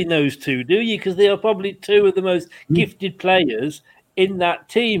choose between those two, do you? Because they are probably two of the most gifted players in that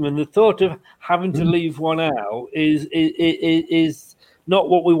team, and the thought of having to leave one out is not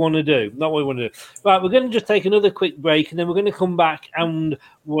what we want to do. Right, we're going to just take another quick break, and then we're going to come back and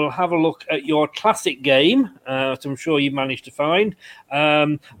we'll have a look at your classic game, that I'm sure you managed to find.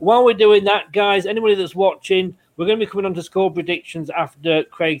 While we're doing that, guys, anybody that's watching, we're going to be coming on to score predictions after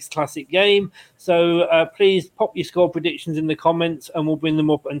Craig's classic game. So please pop your score predictions in the comments and we'll bring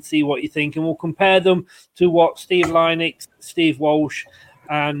them up and see what you think. And we'll compare them to what Steve Lynix, Steve Walsh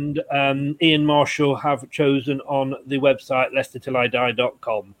and Ian Marshall have chosen on the website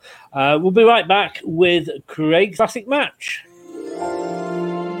LeicesterTillIDie.com. We'll be right back with Craig's classic match.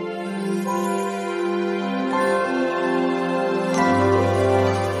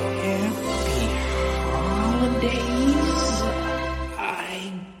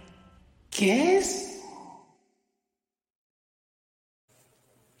 Yes.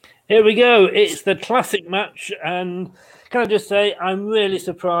 Here we go. It's the classic match, and can I just say I'm really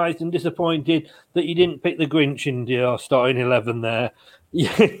surprised and disappointed that you didn't pick the Grinch into your starting 11 there.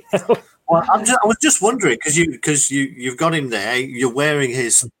 Well, I was just wondering because you've got him there. You're wearing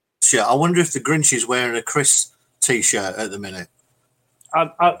his shirt. I wonder if the Grinch is wearing a Chris t-shirt at the minute.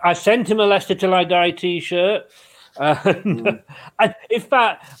 I sent him a Leicester Till I Die t-shirt. And in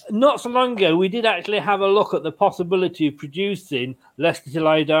fact, not so long ago, we did actually have a look at the possibility of producing Leicester Till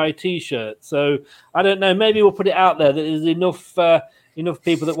I Die t-shirts. So I don't know, maybe we'll put it out there that there's enough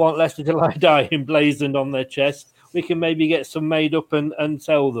people that want Leicester Till I Die emblazoned on their chest. We can maybe get some made up and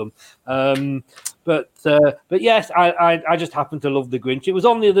sell them. But yes, I just happen to love the Grinch. It was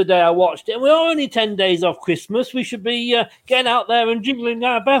on the other day I watched it, and we're only 10 days off Christmas. We should be getting out there and jingling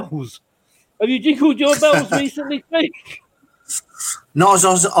our bells. Have you jingled your bells recently, Craig? Not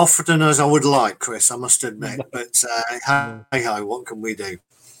as often as I would like, Chris, I must admit. But hey-ho, what can we do?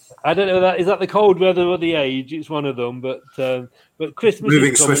 I don't know is that the cold weather or the age? It's one of them. But Christmas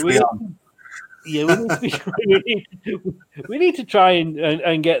moving is coming. swiftly on. Yeah, we need to try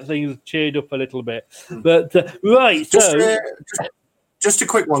and get things cheered up a little bit. But right, just a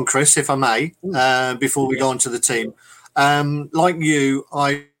quick one, Chris, if I may, before we go on to the team. Like you,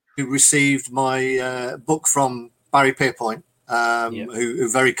 I received my book from Barry Pierpoint,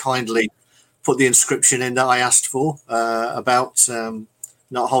 who very kindly put the inscription in that I asked for about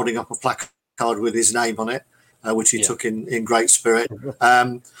not holding up a placard with his name on it, which he took in great spirit.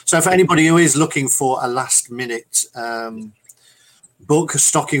 So for anybody who is looking for a last-minute book, a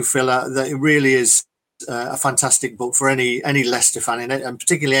stocking filler, that it really is a fantastic book for any Leicester fan in it, and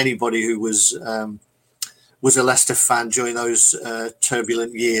particularly anybody who was a Leicester fan during those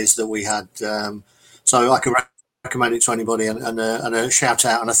turbulent years that we had. So I can recommend it to anybody, and a shout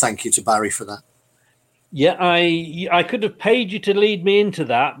out and a thank you to Barry for that. Yeah, I could have paid you to lead me into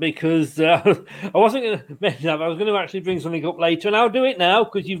that, because I wasn't going to mention that. I was going to actually bring something up later, and I'll do it now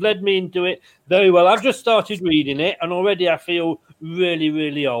because you've led me into it very well. I've just started reading it, and already I feel really,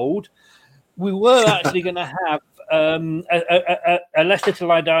 really old. We were actually going to have a Leicester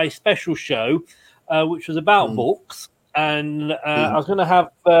Till I Die special show, which was about books. And I was going to have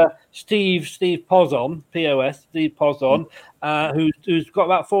Steve Poz on, POS, Steve Poz on, who's got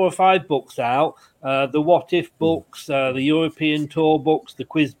about 4 or 5 books out, the What If books, the European Tour books, the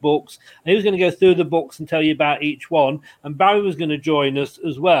quiz books. And he was going to go through the books and tell you about each one. And Barry was going to join us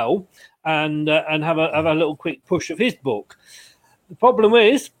as well and have a little quick push of his book. The problem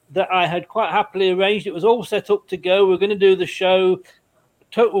is that I had quite happily arranged, it was all set up to go. We're going to do the show,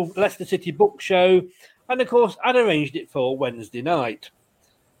 total Leicester City book show. And, of course, I'd arranged it for Wednesday night.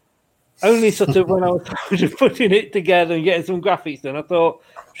 Only sort of when I was putting it together and getting some graphics done, I thought,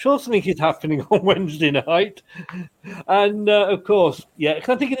 sure something is happening on Wednesday night. And, of course, because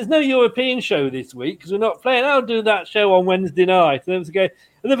I'm thinking there's no European show this week because we're not playing. I'll do that show on Wednesday night. And the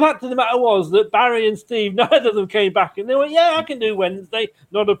fact of the matter was that Barry and Steve, neither of them came back and they went, yeah, I can do Wednesday.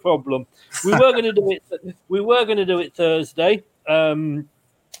 Not a problem. We were going to do it Thursday.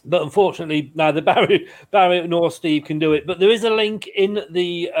 But unfortunately, neither Barry nor Steve can do it. But there is a link in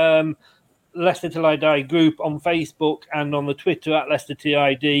the Leicester Till I Die group on Facebook and on the Twitter at Leicester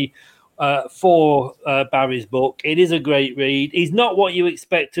TID for Barry's book. It is a great read. He's not what you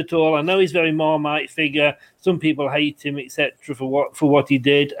expect at all. I know he's very Marmite figure. Some people hate him, etc., for what he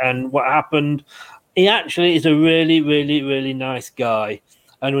did and what happened. He actually is a really, really, really nice guy.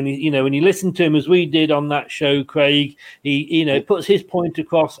 And when you listen to him as we did on that show, Craig, he puts his point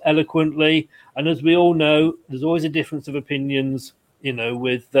across eloquently. And as we all know, there's always a difference of opinions,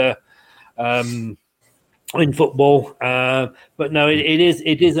 with in football. But no, it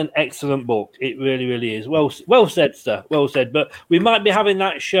is an excellent book. It really, really is. Well said, sir. Well said. But we might be having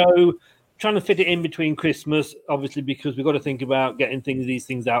that show, trying to fit it in between Christmas, obviously, because we've got to think about getting these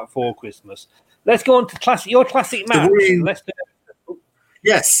things out for Christmas. Let's go on to your classic match.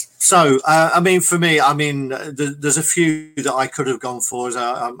 Yes. So, for me, there's a few that I could have gone for, as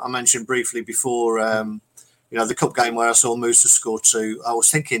I mentioned briefly before, the cup game where I saw Musa score 2. I was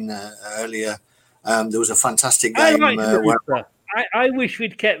thinking earlier there was a fantastic game. I wish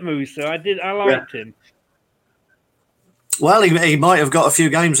we'd kept Musa. I liked him. Well, he might have got a few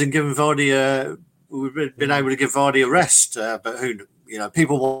games and given Vardy we've been able to give Vardy a rest, but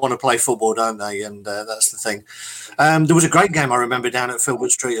people want to play football, don't they? And that's the thing. There was a great game I remember down at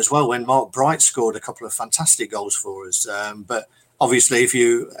Filbert Street as well when Mark Bright scored a couple of fantastic goals for us. But obviously, if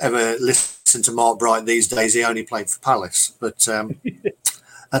you ever listen to Mark Bright these days, he only played for Palace. But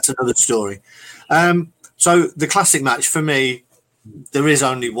that's another story. So the classic match for me, there is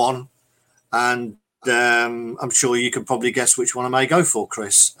only one. And I'm sure you can probably guess which one I may go for,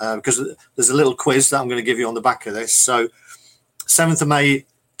 Chris, because there's a little quiz that I'm going to give you on the back of this. So 7th of May,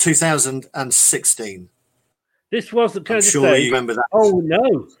 2016. This was the. I'm sure you remember that. Oh,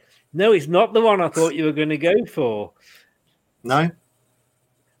 no, it's not the one I thought you were going to go for. No?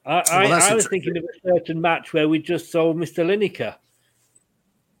 I was thinking of a certain match where we just sold Mr. Lineker.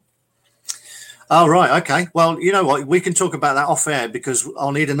 Oh, right. Okay. Well, you know what? We can talk about that off air because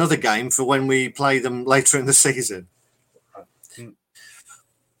I'll need another game for when we play them later in the season.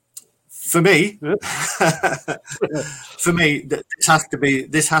 For me, this has to be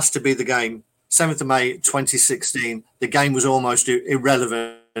the game. 7th of May, 2016. The game was almost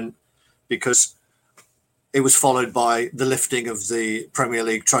irrelevant because it was followed by the lifting of the Premier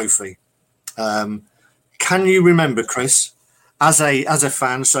League trophy. Can you remember, Chris, as a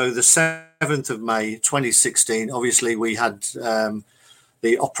fan? So the 7th of May, 2016. Obviously, we had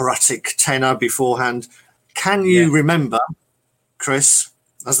the operatic tenor beforehand. Can you remember, Chris,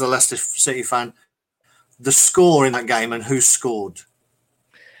 as the Leicester City fan, the score in that game and who scored.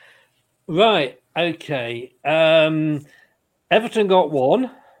 Right. Okay. Everton got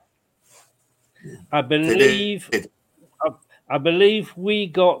 1. I believe. I believe we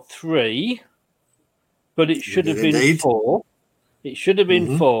got 3, but it should have been 4. It should have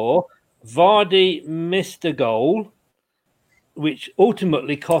been 4. Vardy missed a goal, which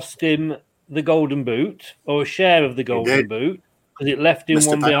ultimately cost him the Golden Boot, or a share of the Golden Boot, because it left him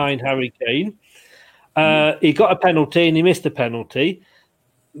one behind Harry Kane. He got a penalty and he missed a penalty.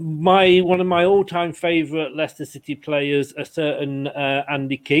 One of my all-time favourite Leicester City players, a certain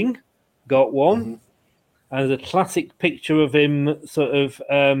Andy King, got 1. And there's a classic picture of him sort of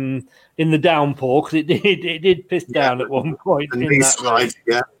in the downpour, because it did piss down at one point. In that race.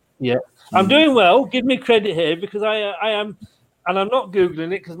 Yeah. I'm doing well. Give me credit here, because I am, and I'm not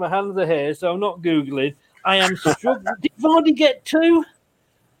Googling it because my hands are here, so I'm not Googling. I am struggling. Did Vardy get 2?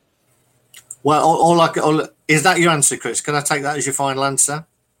 Well, is that your answer, Chris? Can I take that as your final answer?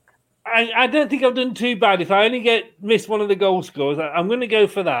 I don't think I've done too bad. If I only miss one of the goal scores, I'm going to go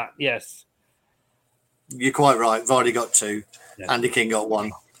for that. Yes. You're quite right. Vardy got 2. Yeah. Andy King got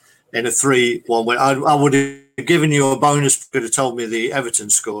 1 in a 3-1 win. I would have given you a bonus. Could have told me the Everton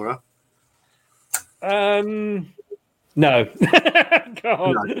scorer. No. God,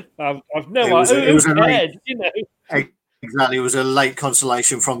 no. I've no idea. It was a late, Exactly. It was a late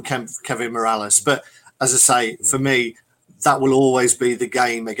consolation from Kevin Morales. But as I say, for me, that will always be the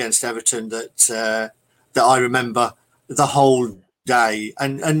game against Everton that I remember the whole day.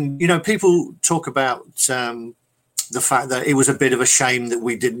 And people talk about the fact that it was a bit of a shame that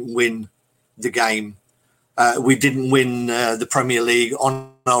we didn't win the game. We didn't win the Premier League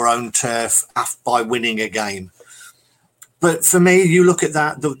on our own turf by winning a game. But for me, you look at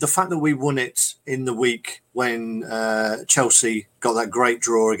that, the fact that we won it in the week when Chelsea got that great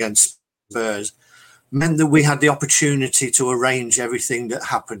draw against Spurs meant that we had the opportunity to arrange everything that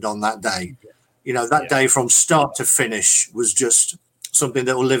happened on that day. That day from start to finish was just something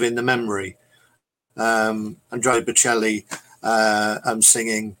that will live in the memory. Andrea Bocelli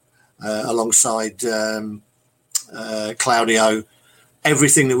singing alongside Claudio,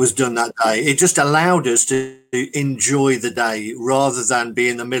 everything that was done that day. It just allowed us to enjoy the day rather than be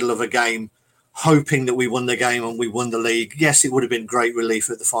in the middle of a game hoping that we won the game and we won the league. Yes, it would have been great relief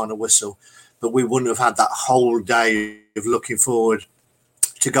at the final whistle, but we wouldn't have had that whole day of looking forward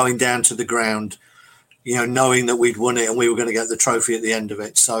to going down to the ground, knowing that we'd won it and we were going to get the trophy at the end of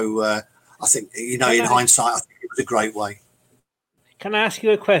it. So I think, in hindsight, I think it was a great way. Can I ask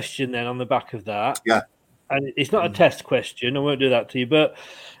you a question then on the back of that? Yeah. And it's not a test question. I won't do that to you. But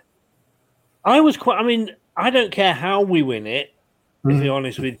I don't care how we win it, to be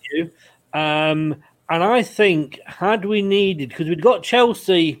honest with you. And I think had we needed, because we'd got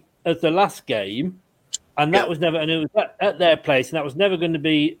Chelsea as the last game, and that was never, and it was at their place, and that was never going to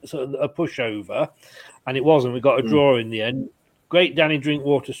be sort of a pushover, and it wasn't. We got a draw in the end. Great Danny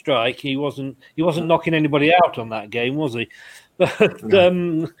Drinkwater strike. He wasn't knocking anybody out on that game, was he?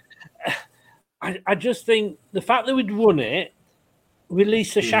 But I just think the fact that we'd won it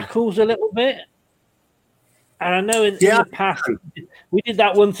released the shackles a little bit. And I know in the past, we did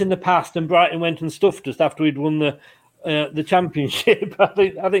that once in the past, and Brighton went and stuffed us after we'd won the championship. I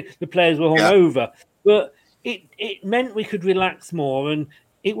think the players were hungover, but it meant we could relax more, and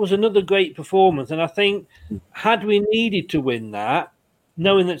it was another great performance. And I think had we needed to win that,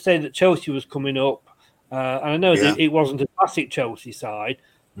 knowing that Chelsea was coming up, and I know that it wasn't a classic Chelsea side,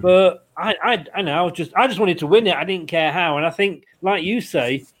 but I know I just wanted to win it. I didn't care how, and I think, like you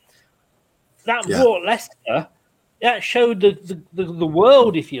say, that brought Leicester. That showed the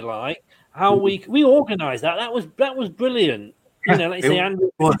world, if you like, how we organised that. That was brilliant. Let's say Andrew,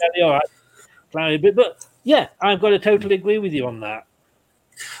 all right, but yeah, I've got to totally agree with you on that.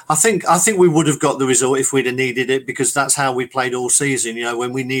 I think we would have got the result if we'd have needed it, because that's how we played all season.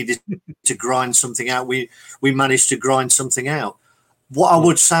 When we needed to grind something out, we managed to grind something out. What I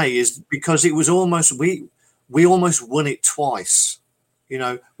would say is, because it was almost we almost won it twice.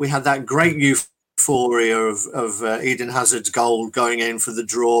 We had that great euphoria of Eden Hazard's goal going in for the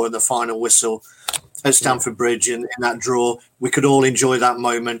draw and the final whistle at Stamford Bridge, and in that draw, we could all enjoy that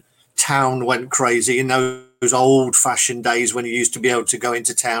moment. Town went crazy in those old-fashioned days when you used to be able to go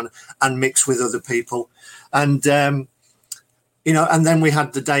into town and mix with other people, and and then we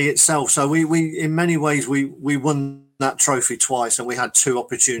had the day itself. So we in many ways we won that trophy twice, and we had two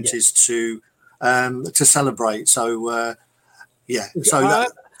opportunities to celebrate. So so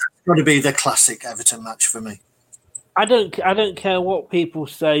that's got to be the classic Everton match for me. I don't care what people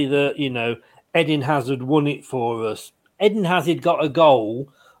say that Eden Hazard won it for us. Eden Hazard got a goal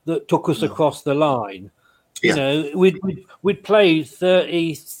that took us across the line. Yeah. You know, we'd played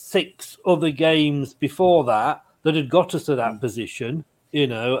 36 other games before that had got us to that position. You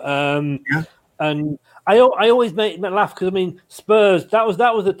know, and I always make me laugh because I mean Spurs. That was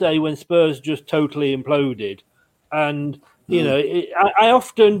the day when Spurs just totally imploded, and you know, I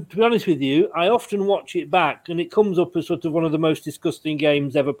often, to be honest with you, I often watch it back, and it comes up as sort of one of the most disgusting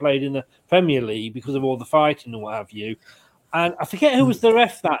games ever played in the Premier League because of all the fighting and what have you. And I forget who was the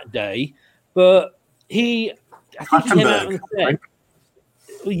ref that day, but I think he came out and said,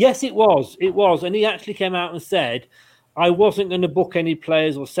 yes, it was, and he actually came out and said, I wasn't going to book any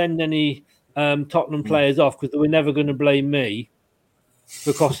players or send any Tottenham players off because they were never going to blame me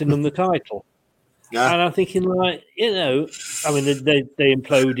for costing them the title. Yeah. And I'm thinking, like, you know, I mean, they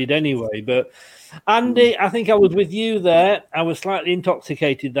imploded anyway. But Andy, I think I was with you there. I was slightly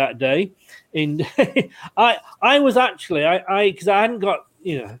intoxicated that day. I was actually, because I hadn't got,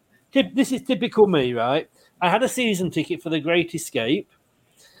 you know, this is typical me, right? I had a season ticket for The Great Escape.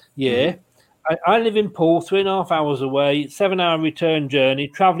 Yeah. I live in Poole, 3.5 hours away, 7-hour return journey,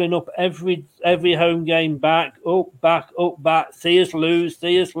 travelling up every home game, back, up, see us lose,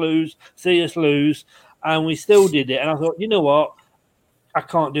 and we still did it. And I thought, you know what? I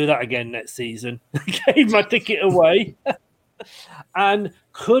can't do that again next season. I gave my ticket away. And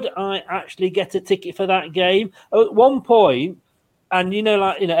could I actually get a ticket for that game? At one point, and you know,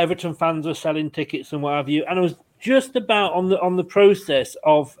 like, you know, Everton fans were selling tickets and what have you, and I was just about on the process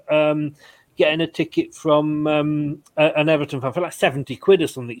of getting a ticket from an Everton fan for like 70 quid or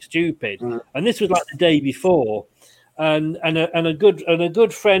something stupid. And this was like the day before. And a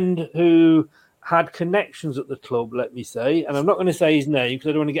good friend who had connections at the club, let me say, and I'm not going to say his name because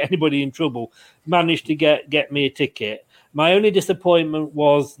I don't want to get anybody in trouble, managed to get me a ticket. My only disappointment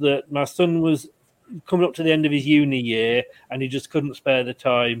was that my son was coming up to the end of his uni year and he just couldn't spare the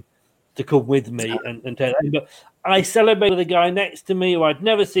time to come with me and tell him. But I celebrated with a guy next to me who I'd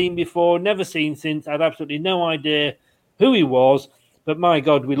never seen before, never seen since. I had absolutely no idea who he was, but my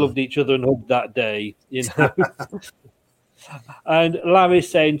God, we loved each other and hugged that day, you know. And Larry's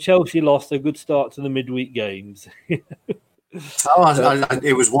saying Chelsea lost a good start to the midweek games. It was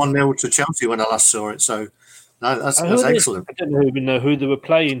 1-0 to Chelsea when I last saw it, so that's excellent. I don't even know who they were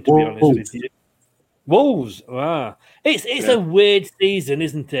playing, to be honest with you. Wolves. Wow. It's a weird season,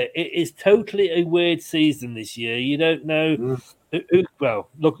 isn't it? It is totally a weird season this year. You don't know. Well,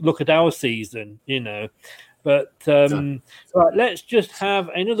 look at our season, you know. But right, let's just have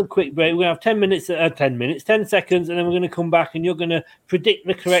another quick break. We're going to have 10 seconds, and then we're going to come back and you're going to predict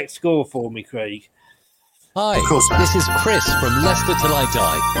the correct score for me, Craig. Hi, this is Chris from Leicester Till I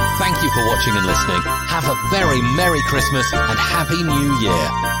Die. Thank you for watching and listening. Have a very Merry Christmas and Happy New Year.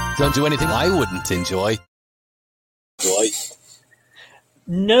 Don't do anything I wouldn't enjoy.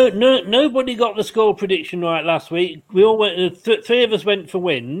 Nobody got the score prediction right last week. We all went. Three of us went for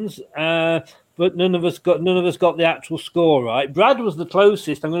wins, but none of us got the actual score right. Brad was the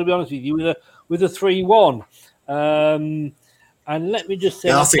closest. I'm going to be honest with you with a 3-1. And let me just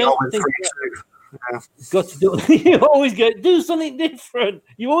say, I think I went 3-2. Got to do. You always do something different.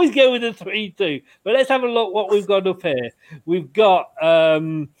 You always go with a 3-2. But let's have a look what we've got up here. We've got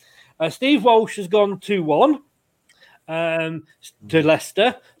Steve Walsh has gone 2-1 to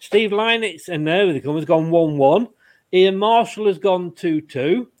Leicester. Steve Lynix, and there they come, has gone 1-1. Ian Marshall has gone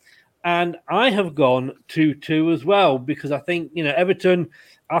 2-2, and I have gone 2-2 as well because I think, you know, Everton.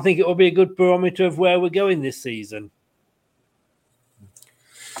 I think it will be a good barometer of where we're going this season.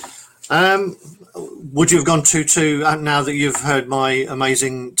 Would you have gone 2-2 now that you've heard my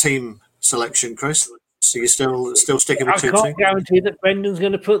amazing team selection, Chris? So you're still sticking with 2-2? I can't guarantee that Brendan's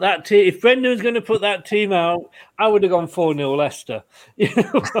going to put that team. If Brendan was going to put that team out, I would have gone 4-0 Leicester. You know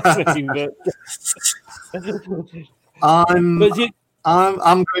what I mean?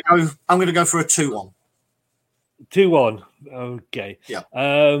 I'm going to go for a 2-1. 2-1. Okay. Yeah.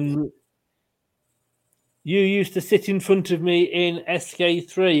 You used to sit in front of me in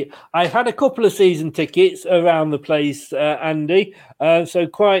SK3. I've had a couple of season tickets around the place, Andy. So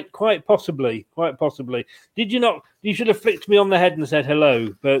quite possibly. Did you not? You should have flicked me on the head and said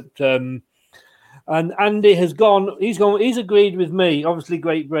hello. But and Andy has gone. He's agreed with me. Obviously,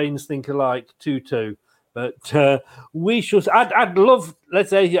 great brains think alike. 2-2. But we should. I'd love.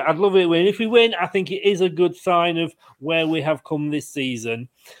 Let's say I'd love it win. If we win, I think it is a good sign of where we have come this season.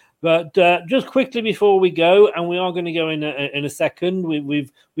 But just quickly before we go, and we are going to go in a second.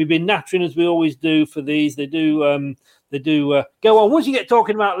 We've been nattering as we always do for these. They do go on. Once you get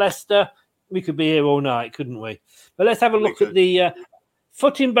talking about Leicester, we could be here all night, couldn't we? But let's have a look at the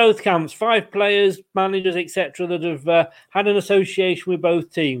foot in both camps, 5 players, managers, etc., that have had an association with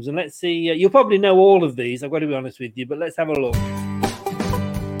both teams. And let's see, you'll probably know all of these, I've got to be honest with you, but let's have a look.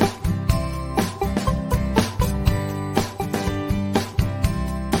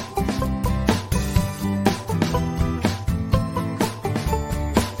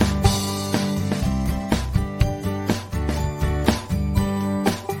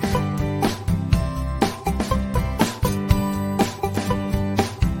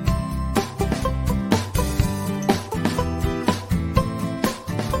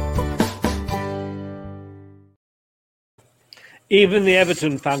 Even the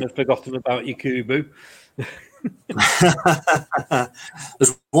Everton fan had forgotten about Yakubu.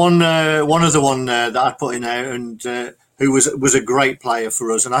 There's one other one that I put in there, and who was a great player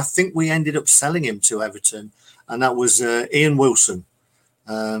for us, and I think we ended up selling him to Everton, and that was Ian Wilson.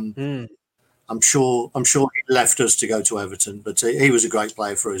 I'm sure he left us to go to Everton, but he was a great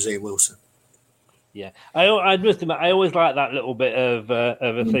player for us, Ian Wilson. Yeah, I must admit, I always like that little bit of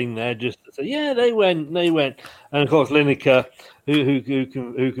a thing there. Just to say, yeah, they went, and of course Lineker, who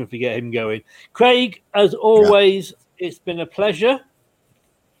can forget him going. Craig, as always, It's been a pleasure.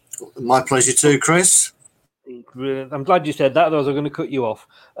 My pleasure too, Chris. I'm glad you said that, otherwise I'm going to cut you off.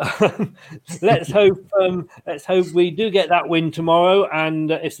 Let's hope we do get that win tomorrow. And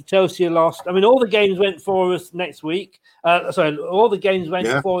if the Chelsea are lost, I mean, all the games went for us next week. All the games went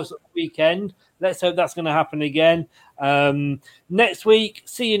for us at the weekend. Let's hope that's going to happen again. Next week,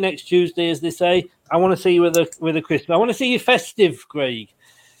 see you next Tuesday, as they say. I want to see you with a Christmas. I want to see you festive, Craig.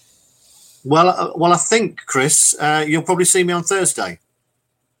 Well, I think, Chris, you'll probably see me on Thursday.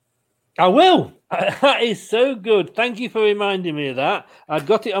 I will. That is so good. Thank you for reminding me of that. I've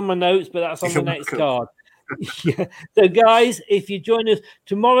got it on my notes, but that's on the next card. Yeah. So, guys, if you join us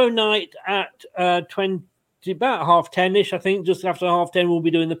tomorrow night at about 10:30ish, I think, just after 10:30, we'll be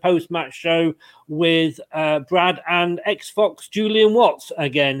doing the post-match show with Brad and ex-Fox Julian Watts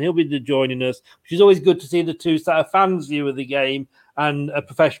again. He'll be joining us, which is always good to see the two set of fans' view of the game and a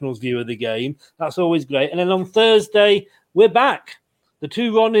professional's view of the game. That's always great. And then on Thursday, we're back. The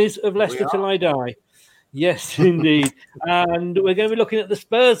two Ronnies of Leicester Till I Die. Yes, indeed. And we're going to be looking at the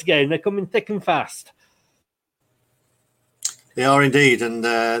Spurs game. They're coming thick and fast. They are indeed. And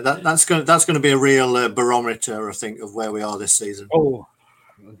that's going to be a real barometer, I think, of where we are this season. Oh,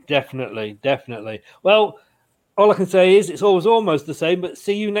 definitely. Well, all I can say is it's always almost the same, but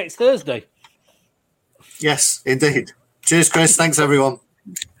see you next Thursday. Yes, indeed. Cheers, Chris. Thanks, everyone.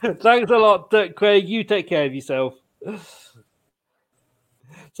 Thanks a lot, Craig. You take care of yourself.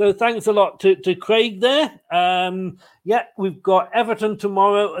 So thanks a lot to Craig there. We've got Everton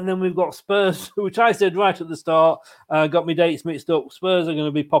tomorrow, and then we've got Spurs, which I said right at the start, got my dates mixed up. Spurs are going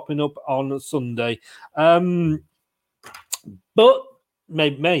to be popping up on Sunday. But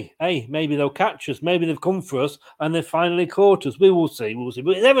maybe they'll catch us. Maybe they've come for us, and they've finally caught us. We will see.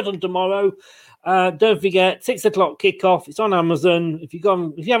 But it's Everton tomorrow. Don't forget, 6:00 kickoff. It's on Amazon. If you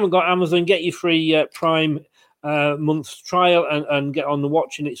haven't got Amazon, get your free Prime month's trial and get on the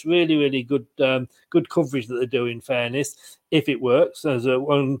watching. It's really, really good coverage that they do, in fairness, if it works, as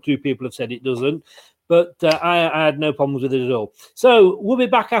one or two people have said it doesn't. But I had no problems with it at all. So we'll be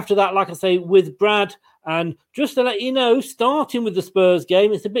back after that, like I say, with Brad. And just to let you know, starting with the Spurs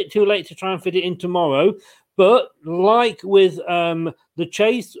game, it's a bit too late to try and fit it in tomorrow. But like with the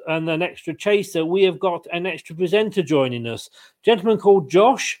chase and an extra chaser, we have got an extra presenter joining us. A gentleman called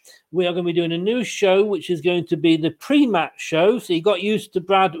Josh. We are going to be doing a new show, which is going to be the pre-match show. So you got used to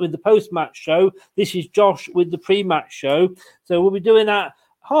Brad with the post-match show. This is Josh with the pre-match show. So we'll be doing that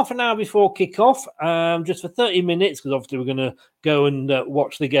half an hour before kick-off, just for 30 minutes, because obviously we're going to go and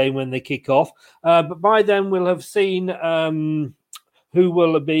watch the game when they kick off. But by then we'll have seen who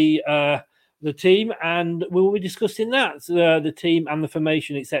will be the team, and we will be discussing that, the team and the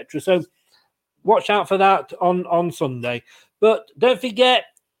formation, etc. So watch out for that on Sunday. But don't forget,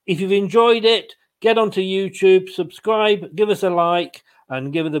 if you've enjoyed it, get onto YouTube, subscribe, give us a like,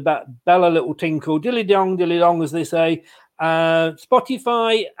 and give the bell a little tinkle. Dilly dong, as they say.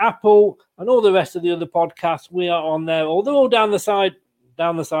 Spotify, Apple, and all the rest of the other podcasts, we are on there. They're all down the side,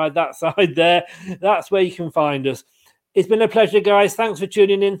 that side there. That's where you can find us. It's been a pleasure, guys. Thanks for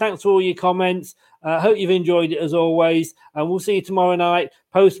tuning in. Thanks for all your comments. Hope you've enjoyed it as always. And we'll see you tomorrow night,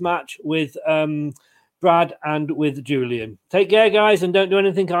 post-match with Brad and with Julian. Take care, guys, and don't do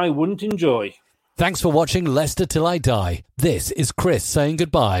anything I wouldn't enjoy. Thanks for watching Leicester Till I Die. This is Chris saying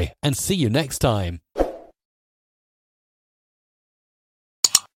goodbye, and see you next time.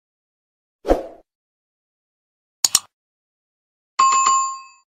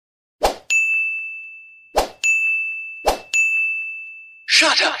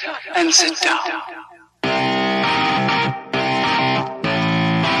 Shut up and sit down.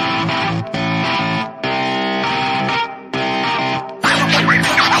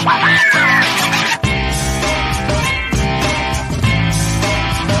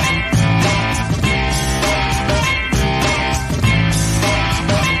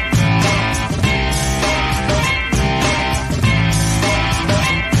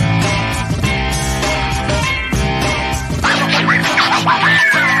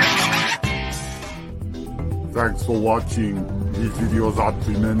 Thanks for watching. These videos are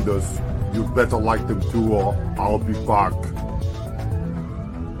tremendous. You better like them too, or I'll be back.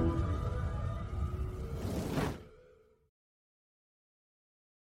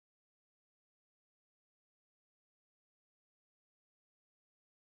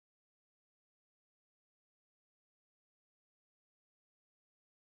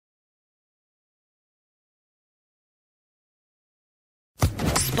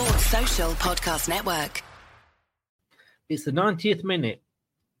 Sports Social Podcast Network. It's the 90th minute.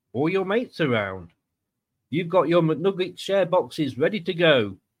 All your mates around. You've got your McNugget share boxes ready to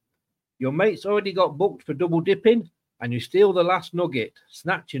go. Your mates already got booked for double dipping, and you steal the last nugget,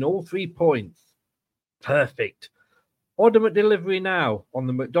 snatching all 3 points. Perfect. Order McDelivery now on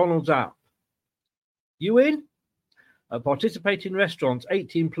the McDonald's app. You in? At participating restaurants,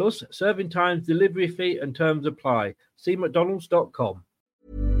 18 plus, serving times, delivery fee and terms apply. See mcdonalds.com.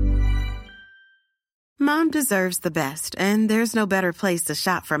 Mom deserves the best, and there's no better place to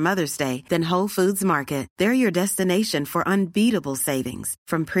shop for Mother's Day than Whole Foods Market. They're your destination for unbeatable savings,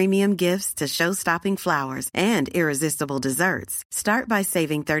 from premium gifts to show-stopping flowers and irresistible desserts. Start by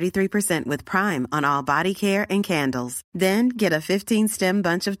saving 33% with Prime on all body care and candles. Then get a 15-stem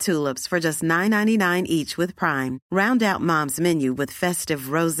bunch of tulips for just $9.99 each with Prime. Round out Mom's menu with festive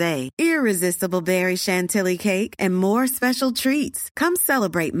rosé, irresistible berry chantilly cake, and more special treats. Come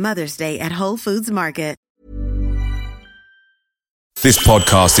celebrate Mother's Day at Whole Foods Market. This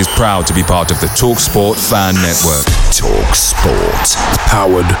podcast is proud to be part of the TalkSport Fan Network. TalkSport.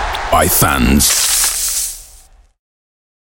 Powered by fans.